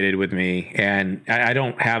resonated with me, and I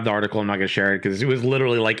don't have the article. I'm not going to share it because it was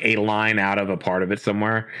literally like a line out of a part of it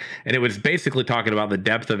somewhere, and it was basically talking about the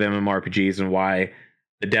depth of MMORPGs and why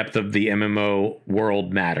the depth of the MMO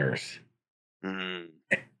world matters. And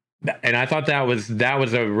I thought that was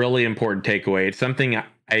a really important takeaway. It's something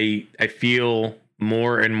I feel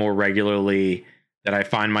more and more regularly that I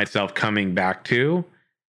find myself coming back to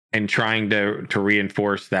and trying to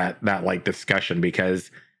reinforce that like discussion,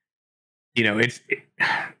 because it's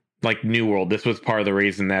like New World. This was part of the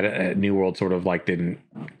reason that New World sort of like didn't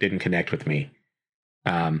connect with me.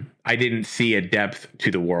 I didn't see a depth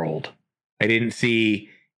to the world. I didn't see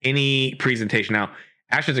any presentation. Now,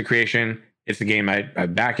 Ashes of Creation, It's a game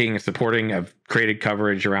I'm backing and supporting. I've created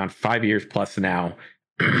coverage around 5 years plus now.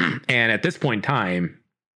 And at this point in time,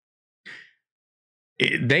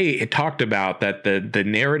 they talked about that the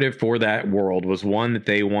narrative for that world was one that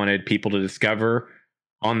they wanted people to discover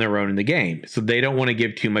on their own in the game. So they don't want to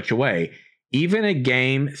give too much away. Even a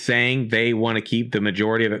game saying they want to keep the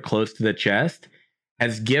majority of it close to the chest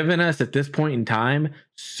has given us at this point in time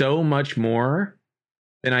so much more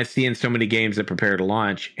than I see in so many games that prepare to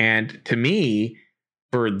launch. And to me,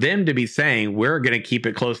 for them to be saying we're going to keep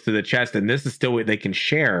it close to the chest and this is still what they can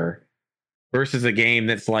share versus a game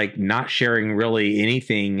that's like not sharing really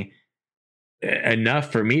anything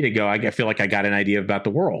enough for me to go, I feel like I got an idea about the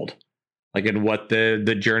world, like, and what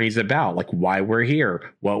the journey's about, like why we're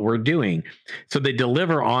here, what we're doing. So they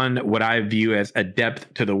deliver on what I view as a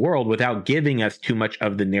depth to the world without giving us too much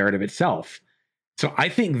of the narrative itself. So I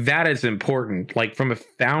think that is important. Like from a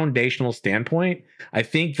foundational standpoint, I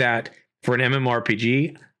think that for an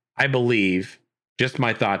MMORPG, I believe, just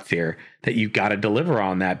my thoughts here, that you've got to deliver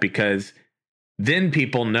on that, because then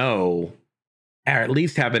people know, or at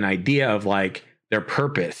least have an idea of like their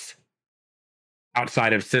purpose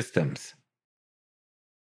outside of systems.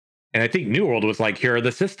 And I think New World was like, here are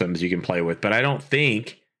the systems you can play with. But I don't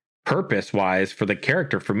think purpose wise for the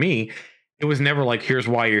character, for me, it was never like, here's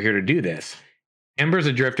why you're here to do this. Embers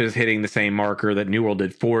Adrift is hitting the same marker that New World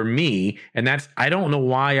did for me. And that's, I don't know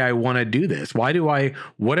why I want to do this. What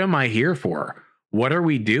am I here for? What are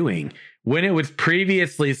we doing? When it was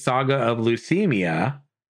previously Saga of Leucemia,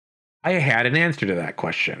 I had an answer to that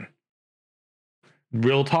question.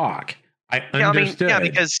 Real talk. I understood. Yeah,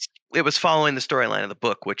 because it was following the storyline of the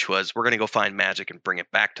book, which was we're going to go find magic and bring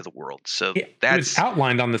it back to the world. So that's, it was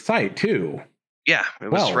outlined on the site too. Yeah,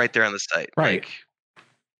 it was right there on the site. Right. Like,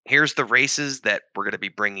 here's the races that we're going to be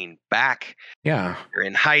bringing back. Yeah. They're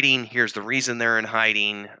in hiding. Here's the reason they're in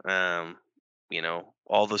hiding.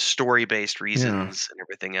 All the story-based reasons and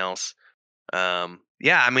everything else. I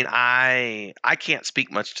mean, I can't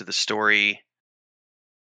speak much to the story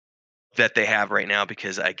that they have right now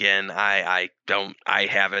because, again, I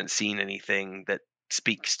haven't seen anything that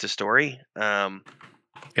speaks to story.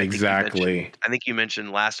 Exactly. I think you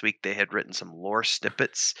mentioned last week they had written some lore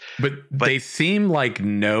snippets, but they seem like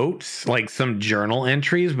notes, like some journal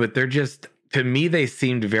entries, but they're just, to me, they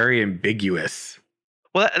seemed very ambiguous.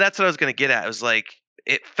 Well, that's what I was going to get at. It was like,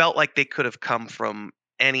 it felt like they could have come from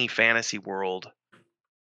any fantasy world.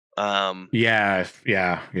 Yeah,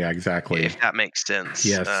 exactly. If that makes sense.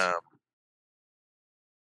 Yes.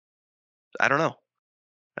 I don't know.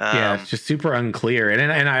 It's just super unclear.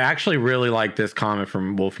 And I actually really like this comment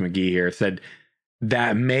from Wolf McGee here. It said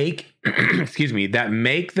that make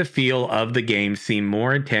the feel of the game seem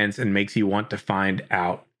more intense and makes you want to find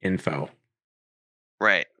out info.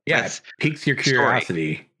 Right. Yeah, it piques your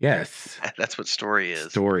curiosity. Story. Yes. That's what story is.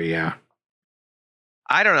 Story, yeah.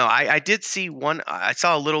 I don't know. I did see one. I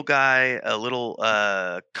saw a little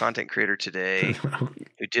content creator today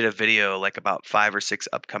who did a video like about 5 or 6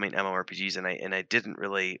 upcoming MMORPGs, and I didn't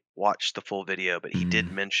really watch the full video, but he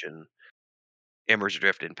did mention Embers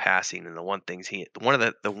Adrift in passing, and one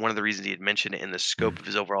of the reasons he had mentioned it in the scope of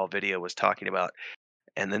his overall video was talking about,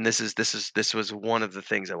 and then this was one of the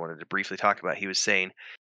things I wanted to briefly talk about. He was saying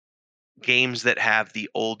games that have the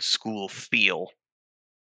old school feel.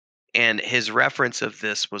 And his reference of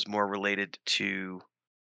this was more related to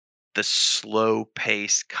the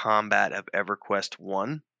slow-paced combat of EverQuest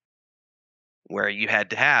 1, where you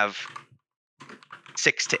had to have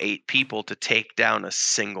 6 to 8 people to take down a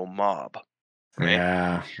single mob. Right?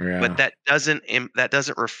 Yeah. But that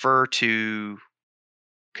doesn't refer to,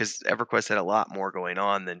 because EverQuest had a lot more going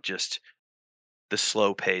on than just the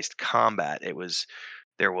slow-paced combat.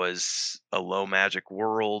 There was a low magic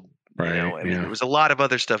world. Right, There was a lot of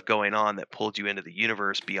other stuff going on that pulled you into the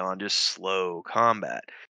universe beyond just slow combat.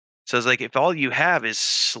 So it's like, if all you have is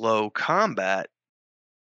slow combat,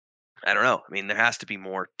 I don't know. I mean, there has to be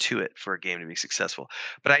more to it for a game to be successful.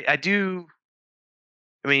 But I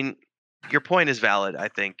mean, your point is valid, I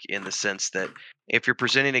think, in the sense that if you're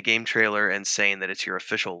presenting a game trailer and saying that it's your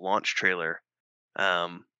official launch trailer,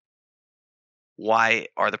 why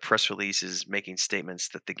are the press releases making statements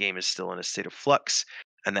that the game is still in a state of flux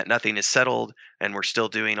and that nothing is settled and we're still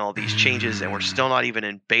doing all these changes and we're still not even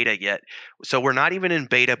in beta yet? So we're not even in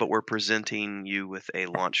beta, but we're presenting you with a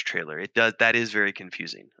launch trailer. That is very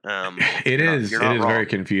confusing. It is very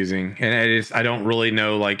confusing. And I don't really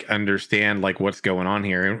know, understand what's going on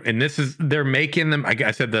here. And they're making them,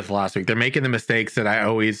 I said this last week, they're making the mistakes that I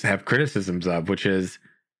always have criticisms of, which is,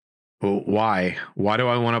 well, why do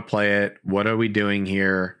I want to play it? What are we doing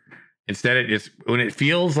here? Instead, when it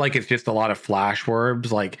feels like it's just a lot of flash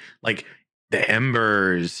verbs, like the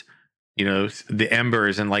embers, the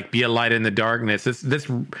embers, and like be a light in the darkness. This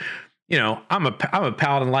I'm a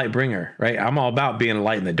paladin light bringer, right? I'm all about being a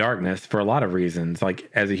light in the darkness for a lot of reasons.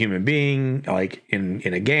 Like as a human being, like in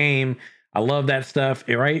a game, I love that stuff,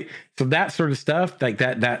 right? So that sort of stuff, like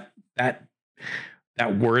that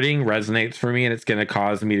wording resonates for me, and it's going to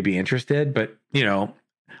cause me to be interested, but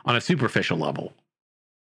on a superficial level.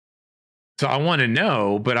 So I want to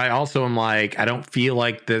know, but I also am like, I don't feel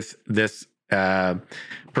like this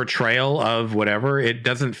portrayal of whatever. It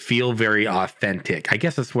doesn't feel very authentic. I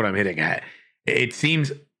guess that's what I'm hitting at. It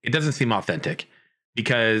doesn't seem authentic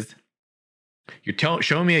because you're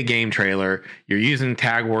showing me a game trailer. You're using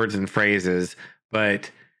tag words and phrases, but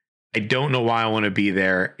I don't know why I want to be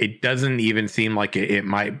there. It doesn't even seem like it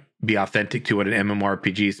might be authentic to what an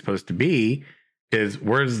MMORPG is supposed to be. Because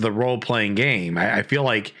where's the role playing game? I feel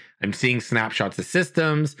like I'm seeing snapshots of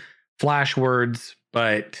systems, flash words,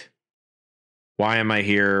 but why am I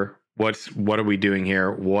here? What are we doing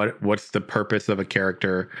here? What's the purpose of a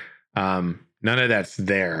character? None of that's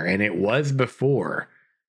there, and it was before,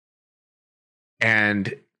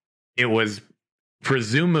 and it was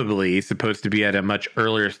presumably supposed to be at a much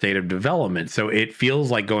earlier state of development. So it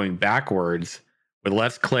feels like going backwards with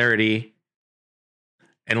less clarity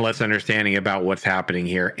and less understanding about what's happening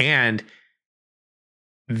here. And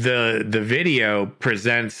the video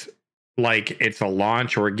presents like it's a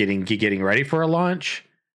launch or getting ready for a launch,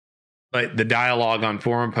 but the dialogue on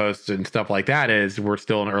forum posts and stuff like that is we're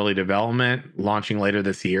still in early development, launching later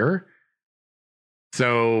this year.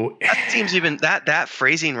 So that seems even that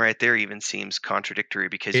phrasing right there even seems contradictory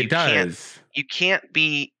because you can't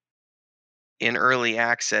be in early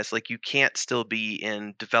access, like you can't still be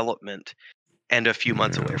in development and a few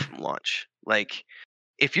months away from launch. Like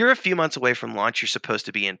if you're a few months away from launch, you're supposed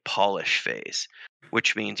to be in polish phase,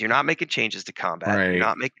 which means you're not making changes to combat, Right. you're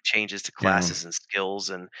not making changes to classes and skills,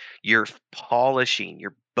 and you're polishing,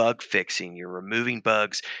 you're bug fixing, you're removing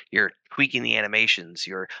bugs, you're tweaking the animations,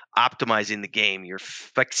 you're optimizing the game, you're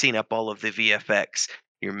fixing up all of the VFX,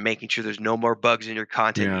 you're making sure there's no more bugs in your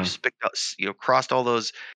content. You crossed all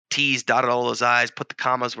those T's, dotted all those I's, put the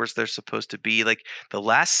commas where they're supposed to be. Like the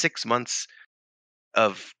last 6 months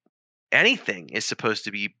of anything is supposed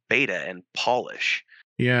to be beta and polish.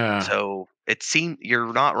 Yeah. So it seems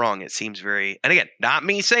you're not wrong. It seems very, and again, not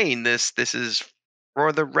me saying this. This is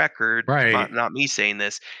for the record, right? Not me saying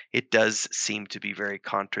this. It does seem to be very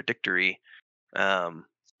contradictory.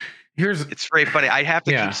 It's very funny. I have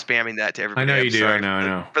to keep spamming that to everybody. I know you do. I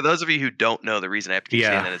know. For those of you who don't know, the reason I have to keep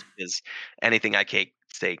saying that is because anything I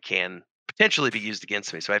say can potentially be used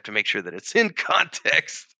against me. So I have to make sure that it's in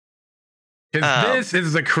context. Because this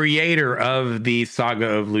is the creator of the Saga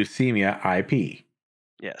of Lucimia IP.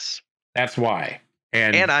 Yes. That's why.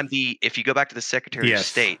 And I'm if you go back to the Secretary of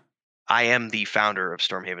State, I am the founder of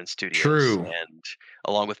Stormhaven Studios. True. And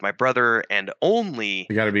along with my brother and only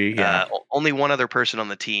one other person on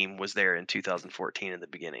the team was there in 2014 in the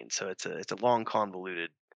beginning. So it's a long convoluted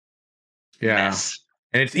mess.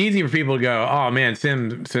 And it's easy for people to go, oh man,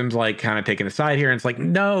 Sim's like kind of taking a side here. And it's like,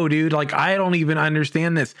 no, dude, like I don't even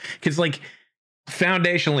understand this. Because like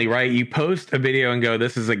foundationally, right? You post a video and go,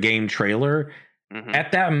 this is a game trailer. Mm-hmm.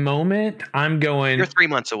 At that moment, I'm going, you're 3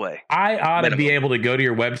 months away. I ought to be able to go to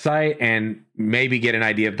your website and maybe get an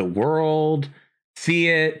idea of the world, see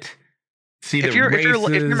it, if you're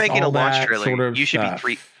making a launch trailer, sort of you should stuff.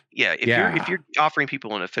 be if you're offering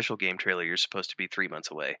people an official game trailer, you're supposed to be 3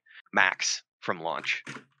 months away max from launch.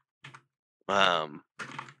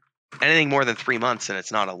 Anything more than 3 months and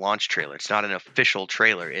it's not a launch trailer. It's not an official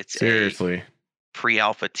trailer. It's seriously a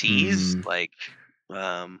pre-alpha tease.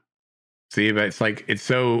 See, but it's like it's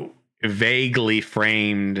so vaguely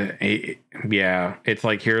framed. It's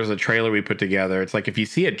like here's a trailer we put together. It's like if you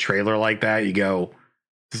see a trailer like that, you go,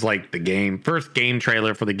 "This is like the first game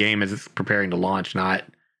trailer for the game as it's preparing to launch, not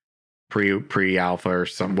pre-alpha or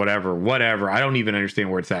some whatever." I don't even understand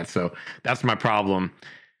where it's at. So that's my problem.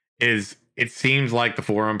 Is it seems like the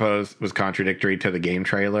forum post was contradictory to the game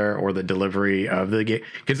trailer or the delivery of the game,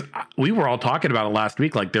 because we were all talking about it last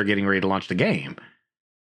week, like they're getting ready to launch the game.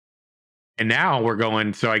 And now we're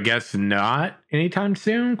going, so I guess not anytime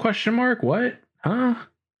soon? Question mark? What? Huh?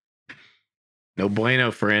 No bueno,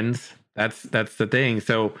 friends. That's the thing.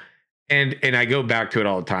 So, and I go back to it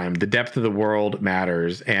all the time. The depth of the world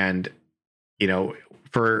matters. And,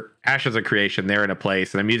 for Ashes of Creation, they're in a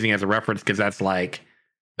place, and I'm using it as a reference because that's like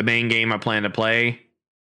the main game I plan to play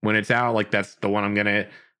when it's out. Like that's the one I'm going to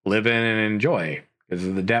live in and enjoy because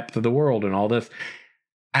of the depth of the world and all this.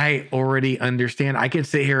 I already understand. I can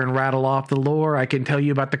sit here and rattle off the lore. I can tell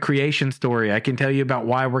you about the creation story. I can tell you about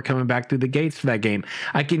why we're coming back through the gates for that game.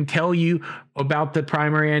 I can tell you about the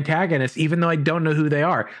primary antagonists, even though I don't know who they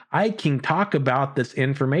are. I can talk about this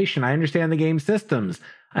information. I understand the game systems.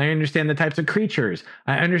 I understand the types of creatures.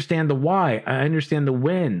 I understand the why. I understand the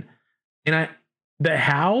when. And the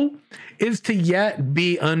how is to yet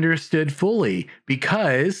be understood fully,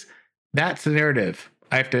 because that's the narrative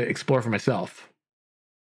I have to explore for myself.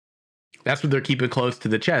 That's what they're keeping close to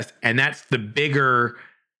the chest. And that's the bigger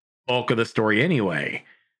bulk of the story anyway.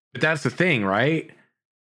 But that's the thing, right?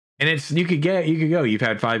 And it's, you could go, you've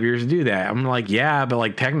had 5 years to do that. I'm like, yeah, but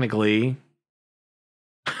like technically,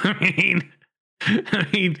 I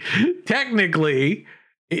mean, technically,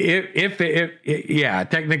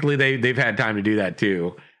 technically they've had time to do that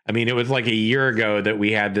too. I mean, it was like a year ago that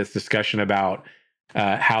we had this discussion about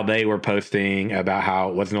how they were posting about how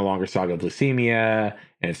it was no longer Saga of Leucemia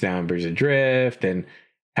and it's now Embers Adrift, and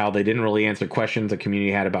how they didn't really answer questions the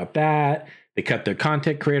community had about that. They cut their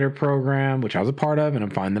content creator program, which I was a part of, and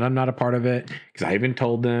I'm fine that I'm not a part of it, because I even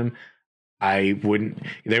told them I wouldn't.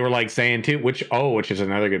 They were like saying too, which is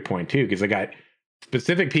another good point too, because they got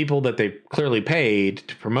specific people that they clearly paid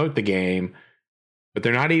to promote the game, but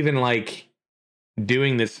they're not even like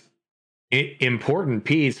doing this important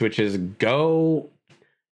piece, which is go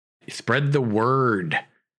spread the word.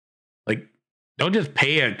 Like, don't just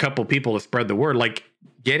pay a couple people to spread the word. Like,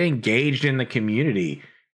 get engaged in the community.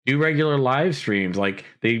 Do regular live streams. Like,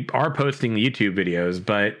 they are posting the YouTube videos,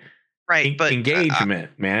 but right. But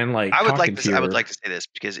engagement, man. Like, I would like to say this,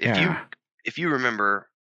 because if you remember,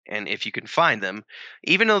 and if you can find them,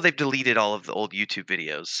 even though they've deleted all of the old YouTube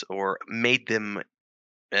videos or made them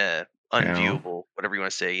unviewable, whatever you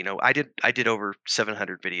want to say, you know, I did over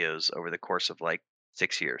 700 videos over the course of like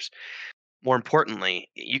 6 years. More importantly,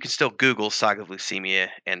 you can still Google Saga of Leucemia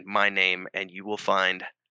and my name, and you will find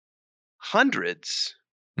hundreds,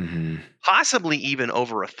 possibly even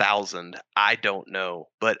over 1,000. I don't know,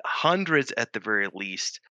 but hundreds at the very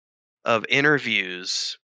least of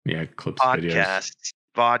interviews, clips, podcasts,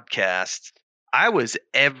 vodcasts. I was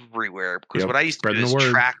everywhere, because what I used to do is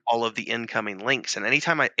track all of the incoming links. And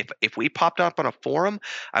anytime if we popped up on a forum,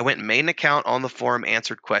 I went and made an account on the forum,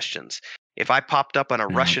 answered questions. If I popped up on a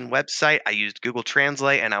Russian website, I used Google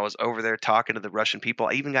Translate, and I was over there talking to the Russian people.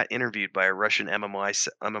 I even got interviewed by a Russian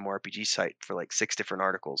MMORPG site for like 6 different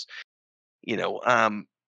articles. You know,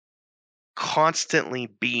 constantly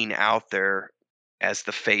being out there as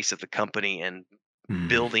the face of the company and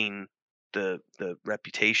building the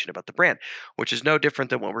reputation about the brand, which is no different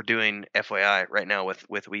than what we're doing, FYI, right now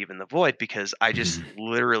with Weave in the Void, because I just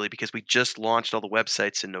literally, because we just launched all the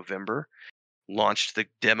websites in November, launched the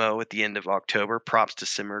demo at the end of October. Props to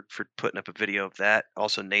Simmer for putting up a video of that.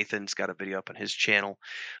 Also, Nathan's got a video up on his channel.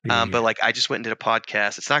 But like, I just went and did a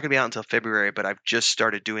podcast. It's not going to be out until February, but I've just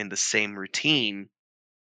started doing the same routine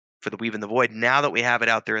for the Weave in the Void. Now that we have it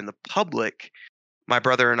out there in the public, my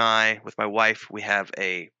brother and I, with my wife, we have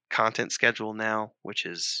a content schedule now, which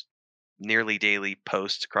is nearly daily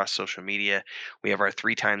posts across social media. We have our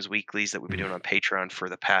 3 times weeklies that we've been doing on Patreon for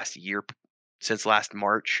the past year, since last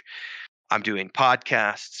March. I'm doing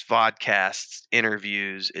podcasts, vodcasts,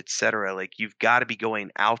 interviews, etc. Like, you've got to be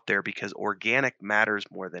going out there, because organic matters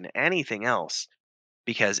more than anything else,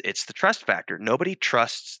 because it's the trust factor. Nobody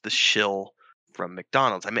trusts the shill from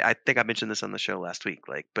McDonald's. I mean, I think I mentioned this on the show last week.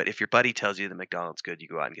 Like, but if your buddy tells you the McDonald's good, you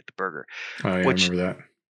go out and get the burger. Oh yeah, I remember that.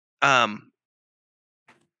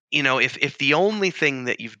 You know, if the only thing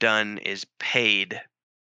that you've done is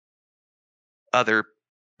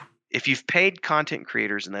if you've paid content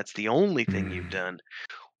creators and that's the only thing you've done,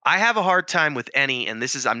 I have a hard time with any, and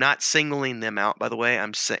this is, I'm not singling them out, by the way.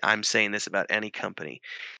 I'm saying this about any company.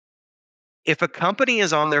 If a company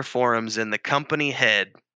is on their forums and the company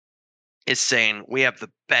head is saying, we have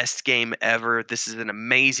the best game ever, this is an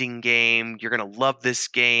amazing game, you're going to love this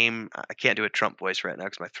game. I can't do a Trump voice right now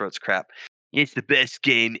because my throat's crap. It's the best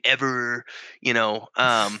game ever, you know.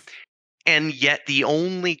 And yet the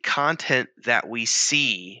only content that we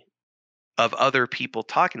see of other people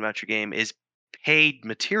talking about your game is paid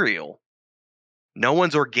material. No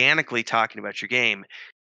one's organically talking about your game.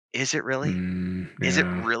 Is it really? Is it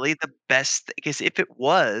really the best? Because if it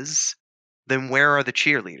was, then where are the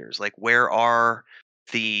cheerleaders? Like, where are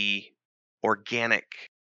the organic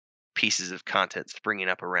pieces of content springing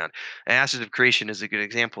up around? And Ashes of Creation is a good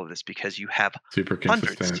example of this, because you have super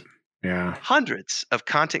consistent. Hundreds of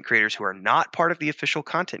content creators who are not part of the official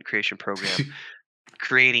content creation program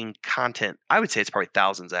creating content. I would say it's probably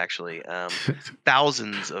thousands, actually.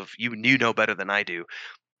 Thousands of, you know better than I do,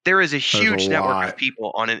 there is a a huge network of lot.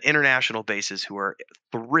 people on an international basis who are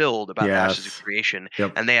thrilled about Ashes of Yes. Creation,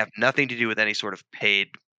 Yep. and they have nothing to do with any sort of paid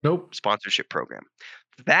Nope. sponsorship program.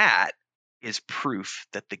 That is proof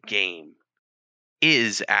that the game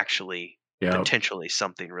is actually Yep. potentially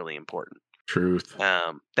something really important. Truth.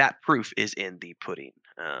 That proof is in the pudding,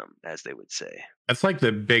 as they would say. That's like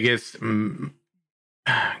the biggest,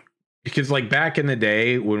 because like back in the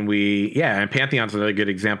day when and Pantheon's another good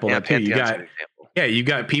example of that too. Pantheon's an example. You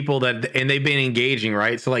got people that, and they've been engaging,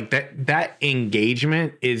 right? So like that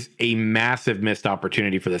engagement is a massive missed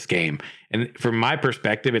opportunity for this game. And from my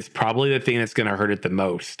perspective, it's probably the thing that's going to hurt it the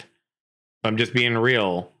most. I'm just being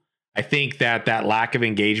real. I think that lack of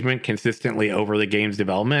engagement consistently over the game's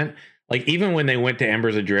development, like even when they went to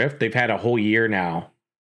Embers Adrift, they've had a whole year now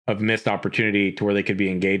of missed opportunity to where they could be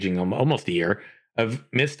engaging, almost a year of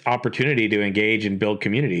missed opportunity to engage and build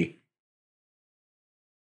community.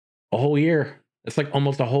 A whole year. It's like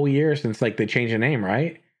almost a whole year since like they changed the name,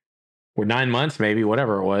 right? Or 9 months, maybe,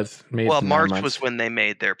 whatever it was. Maybe well, March was when they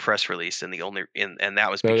made their press release, and and that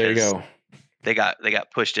was so because there you go. They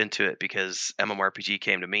got pushed into it because MMORPG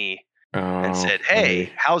came to me and said,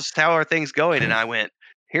 "Hey, how are things going?" And I went,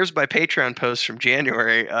 "Here's my Patreon post from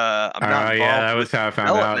January. I'm not involved." Yeah, that was how I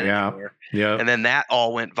found out. Yeah. And then that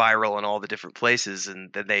all went viral in all the different places,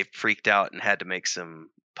 and then they freaked out and had to make some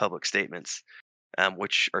public statements,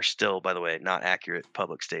 which are still, by the way, not accurate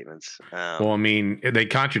public statements. Well, I mean, they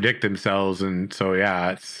contradict themselves, and so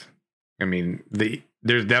yeah,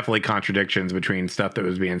 there's definitely contradictions between stuff that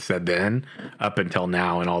was being said then up until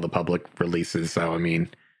now and all the public releases. So I mean,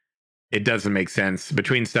 it doesn't make sense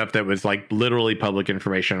between stuff that was like literally public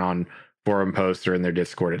information on forum posts or in their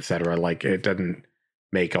Discord, etc. Like it doesn't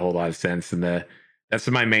make a whole lot of sense. And that's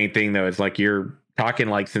my main thing though. It's like you're talking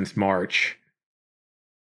like since March.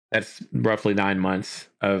 That's roughly 9 months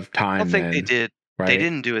of time. I don't think they did. Right? They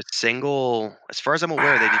didn't do a single, as far as I'm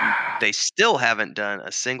aware, they still haven't done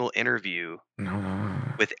a single interview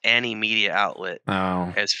with any media outlet.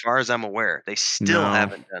 No. As far as I'm aware, they still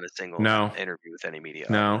haven't done a single interview with any media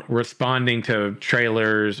outlet. Responding to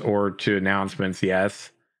trailers or to announcements,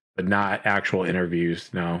 yes, but not actual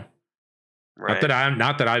interviews, no. Right.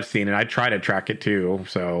 Not that I've seen it. I try to track it too.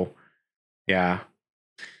 So yeah.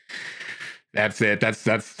 That's it. That's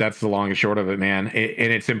the long and short of it, man.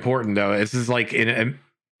 And it's important though. This is like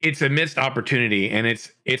it's a missed opportunity, and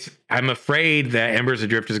I'm afraid that Embers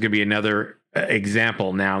Adrift is going to be another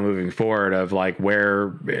example now moving forward of like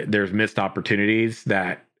where there's missed opportunities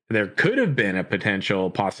that there could have been a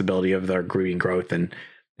potential possibility of their growth and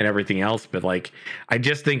everything else. But like, I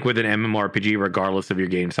just think with an MMORPG, regardless of your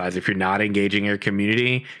game size, if you're not engaging your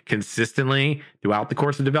community consistently throughout the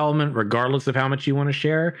course of development, regardless of how much you want to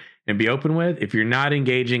share and be open with, if you're not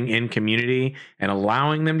engaging in community and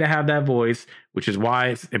allowing them to have that voice, which is why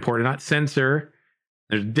it's important to not censor.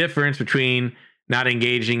 There's a difference between not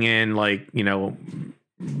engaging in like,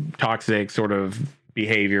 toxic sort of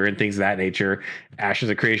behavior and things of that nature. Ashes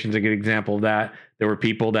of Creation is a good example of that. There were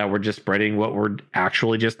people that were just spreading what were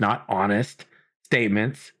actually just not honest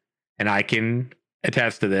statements. And I can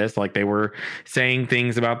attest to this. Like they were saying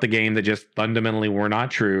things about the game that just fundamentally were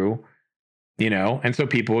not true, and so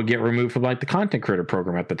people would get removed from like the content creator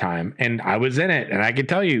program at the time. And I was in it, and I can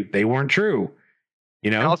tell you they weren't true.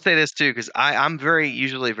 I'll say this too, because I'm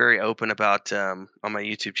usually very open about on my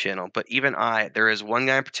YouTube channel, but even there is one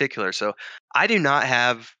guy in particular. So I do not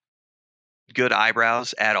have good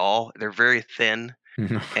eyebrows at all. They're very thin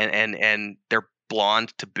and they're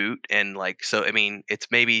blonde to boot. And like, so, I mean, it's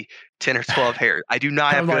maybe 10 or 12 hairs. I do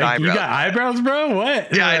not have good eyebrows. You got eyebrows, bro?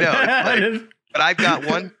 What? Yeah, I know. But I've got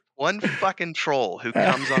one fucking troll who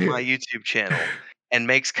comes on my YouTube channel and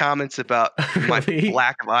makes comments about my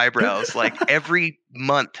lack of eyebrows. Like every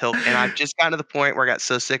month and I've just gotten to the point where I got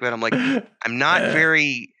so sick of it. I'm like, I'm not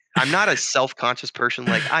a self-conscious person.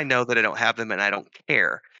 Like I know that I don't have them and I don't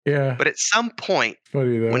care. Yeah. But at some point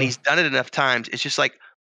when he's done it enough times, it's just like,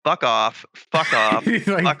 fuck off, fuck off.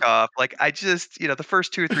 Like I just, the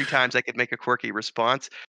first 2 or 3 times I could make a quirky response.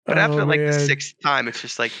 But after like the 6th time, it's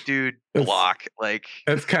just like, dude, block. Like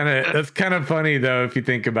that's kind of funny though if you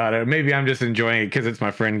think about it. Maybe I'm just enjoying it because it's my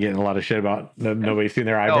friend getting a lot of shit about nobody's seen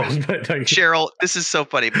their eyebrows. But like, Cheryl, this is so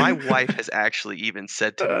funny. My wife has actually even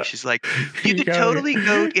said to me, she's like, you could totally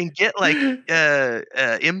go and get like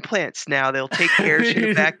implants now. They'll take hairs from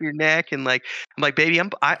the back of your neck, and like I'm like, baby, I'm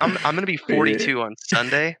gonna be 42 on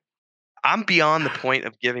Sunday. I'm beyond the point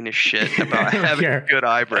of giving a shit about having a good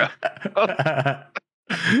eyebrow.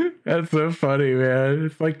 That's so funny, man.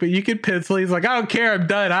 It's like, but you can pencil. He's like, I don't care. I'm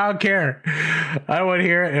done. I don't care. I want to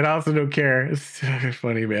hear it, and I also don't care. It's so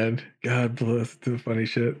funny, man. God bless the funny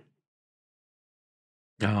shit.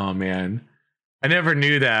 Oh man, I never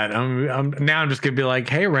knew that. Now I'm just gonna be like,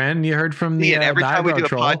 hey Ren, you heard from the And every the time we eyebrow do a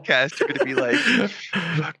troll? podcast, you're gonna be like,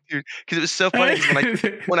 "Fuck, dude," because it was so funny.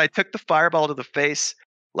 Because when I took the fireball to the face,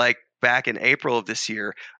 like back in April of this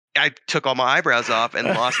year, I took all my eyebrows off and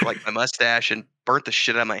lost like my mustache and burnt the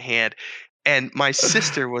shit out of my hand. And my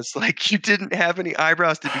sister was like, "You didn't have any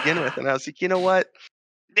eyebrows to begin with," and I was like, "You know what?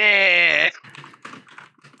 Nah."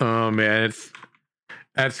 Oh man,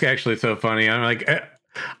 that's actually so funny. I'm like,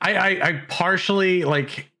 I partially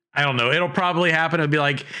like, I don't know. It'll probably happen. It'll be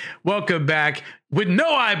like, welcome back with no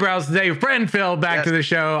eyebrows today. Friend Phil back to the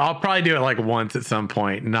show. I'll probably do it like once at some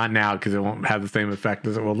point. Not now because it won't have the same effect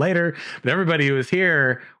as it will later. But everybody who is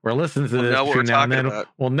here or listens to this between now and then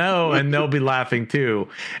will know, and they'll be laughing too.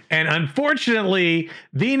 And unfortunately,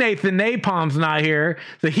 the Nathan Napalm's not here,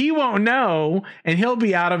 so he won't know, and he'll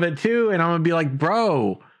be out of it too. And I'm gonna be like,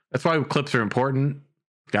 bro, that's why clips are important.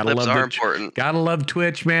 Clips are important. Gotta love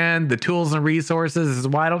Twitch, man. The tools and resources. This is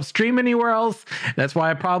why I don't stream anywhere else. That's why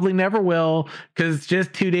I probably never will, because it's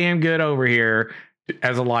just too damn good over here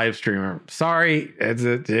as a live streamer. Sorry,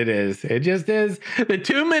 it is. It just is. There are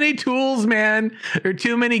too many tools, man. There are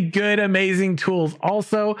too many good, amazing tools.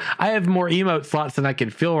 Also, I have more emote slots than I can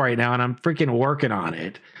fill right now, and I'm freaking working on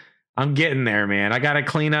it. I'm getting there, man. I got to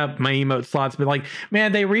clean up my emote slots. But like,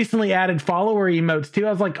 man, they recently added follower emotes too.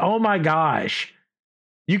 I was like, oh my gosh.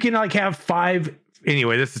 You can like have 5.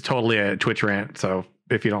 Anyway, this is totally a Twitch rant. So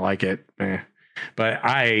if you don't like it, but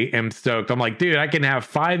I am stoked. I'm like, dude, I can have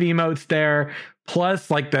 5 emotes there, plus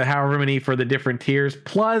like the however many for the different tiers,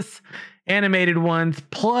 plus animated ones,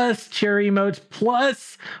 plus cheer emotes,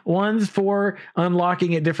 plus ones for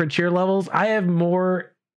unlocking at different cheer levels. I have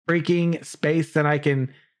more freaking space than I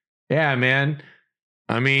can. Yeah, man.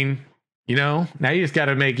 I mean, now you just got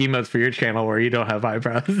to make emotes for your channel where you don't have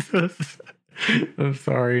eyebrows. I'm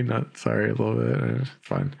sorry, not sorry, a little bit. It's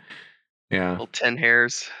fine. Yeah. Little 10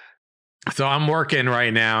 hairs. So I'm working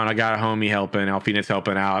right now, and I got a homie helping, Alphena's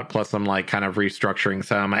helping out. Plus, I'm like kind of restructuring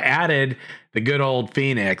some. I added the good old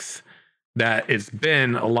Phoenix that it's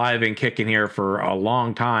been alive and kicking here for a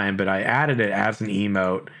long time, but I added it as an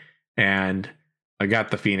emote, and I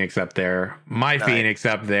got the Phoenix up there. Nice. Phoenix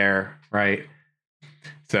up there, right?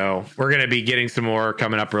 So we're going to be getting some more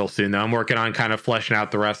coming up real soon, though. I'm working on kind of fleshing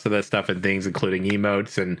out the rest of the stuff and things, including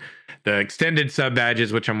emotes and the extended sub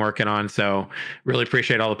badges, which I'm working on. So really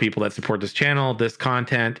appreciate all the people that support this channel, this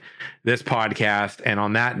content, this podcast. And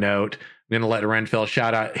on that note, I'm going to let Renfell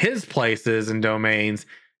shout out his places and domains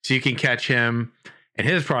so you can catch him and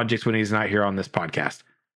his projects when he's not here on this podcast.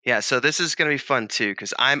 Yeah, so this is going to be fun too,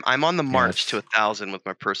 because I'm on the march to 1,000 with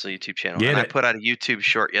my personal YouTube channel. I put out a YouTube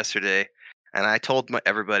short yesterday. And I told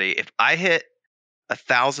everybody, if I hit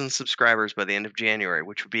 1,000 subscribers by the end of January,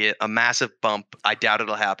 which would be a massive bump, I doubt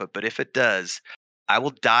it'll happen. But if it does, I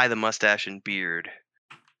will dye the mustache and beard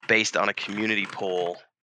based on a community poll.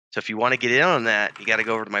 So if you want to get in on that, you got to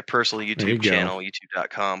go over to my personal YouTube channel,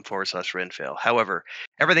 youtube.com/Renfail. However,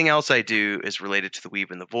 everything else I do is related to the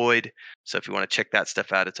Weave and the Void. So if you want to check that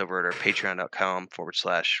stuff out, it's over at our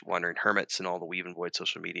patreon.com/Wandering Hermits and all the Weave and Void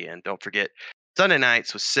social media. And don't forget, Sunday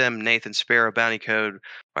nights with Sim, Nathan Sparrow, Bounty Code,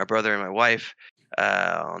 my brother and my wife,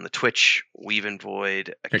 on the Twitch Weave and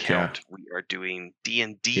Void account. We are doing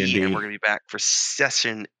D&D, and we're going to be back for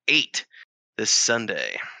session 8 this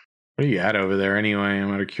Sunday. What are you at over there anyway?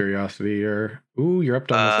 I'm out of curiosity. You're up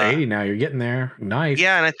to almost 80 now. You're getting there. Nice.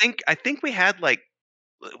 Yeah, and I think we had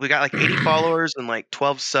we got like 80 followers and like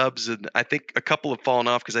 12 subs, and I think a couple have fallen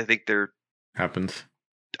off because I think they're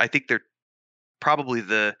probably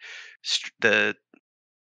the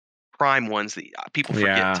prime ones that people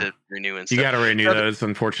forget to renew and stuff. You got to renew those,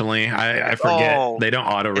 unfortunately. I forget they don't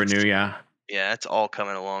auto renew. Yeah, it's all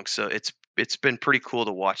coming along. So it's been pretty cool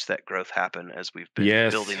to watch that growth happen as we've been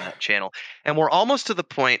building that channel, and we're almost to the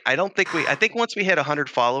point. I think once we hit 100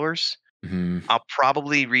 followers, I'll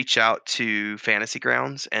probably reach out to Fantasy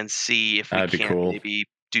Grounds and see if we can maybe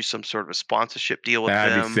do some sort of a sponsorship deal with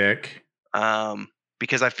them. That'd be sick.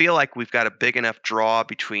 Because I feel like we've got a big enough draw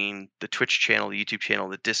between the Twitch channel, the YouTube channel,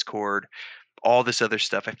 the Discord, all this other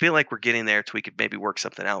stuff. I feel like we're getting there so we could maybe work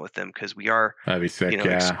something out with them, because we are, that'd be sick,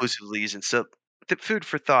 exclusively using. So the food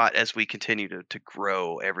for thought as we continue to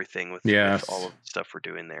grow everything with all of the stuff we're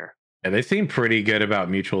doing there. Yeah, they seem pretty good about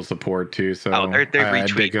mutual support too. So they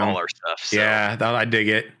retweet all our stuff. So. Yeah, I dig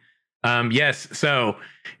it. Yes. So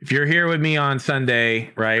if you're here with me on Sunday,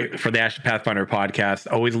 right, for the Ashen Pathfinder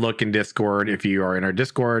podcast, always look in Discord. If you are in our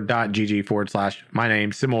discord.gg/my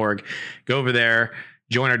name, Simorg, go over there,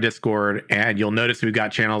 join our Discord, and you'll notice we've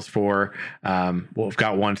got channels for, we've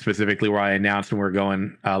got one specifically where I announced when we're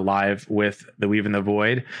going live with the Weave in the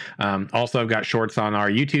Void. Also, I've got shorts on our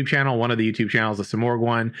YouTube channel. One of the YouTube channels is Simorg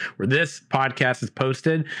one, where this podcast is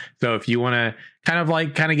posted. So if you want to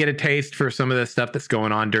kind of get a taste for some of the stuff that's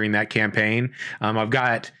going on during that campaign, I've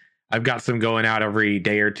got some going out every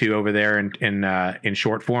day or two over there in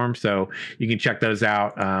short form, so you can check those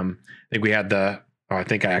out. I think we had I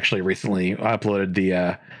think I actually recently uploaded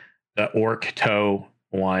the Orc Toe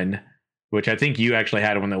one, which I think you actually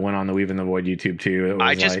had one that went on the Weave in the Void YouTube too.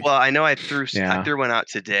 I know I threw one out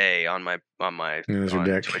today on my Those are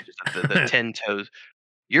dick. Twitch, the 10 toes.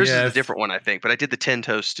 Yours is a different one, I think, but I did the 10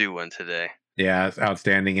 toe stew one today. Yeah, it's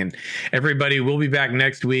outstanding. And everybody, we'll be back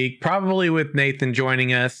next week, probably with Nathan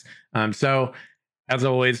joining us. So as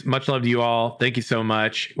always, much love to you all. Thank you so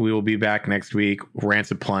much. We will be back next week. Rants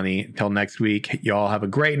aplenty. Until next week, y'all have a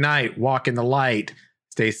great night. Walk in the light.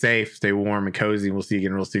 Stay safe, stay warm and cozy. We'll see you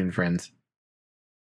again real soon, friends.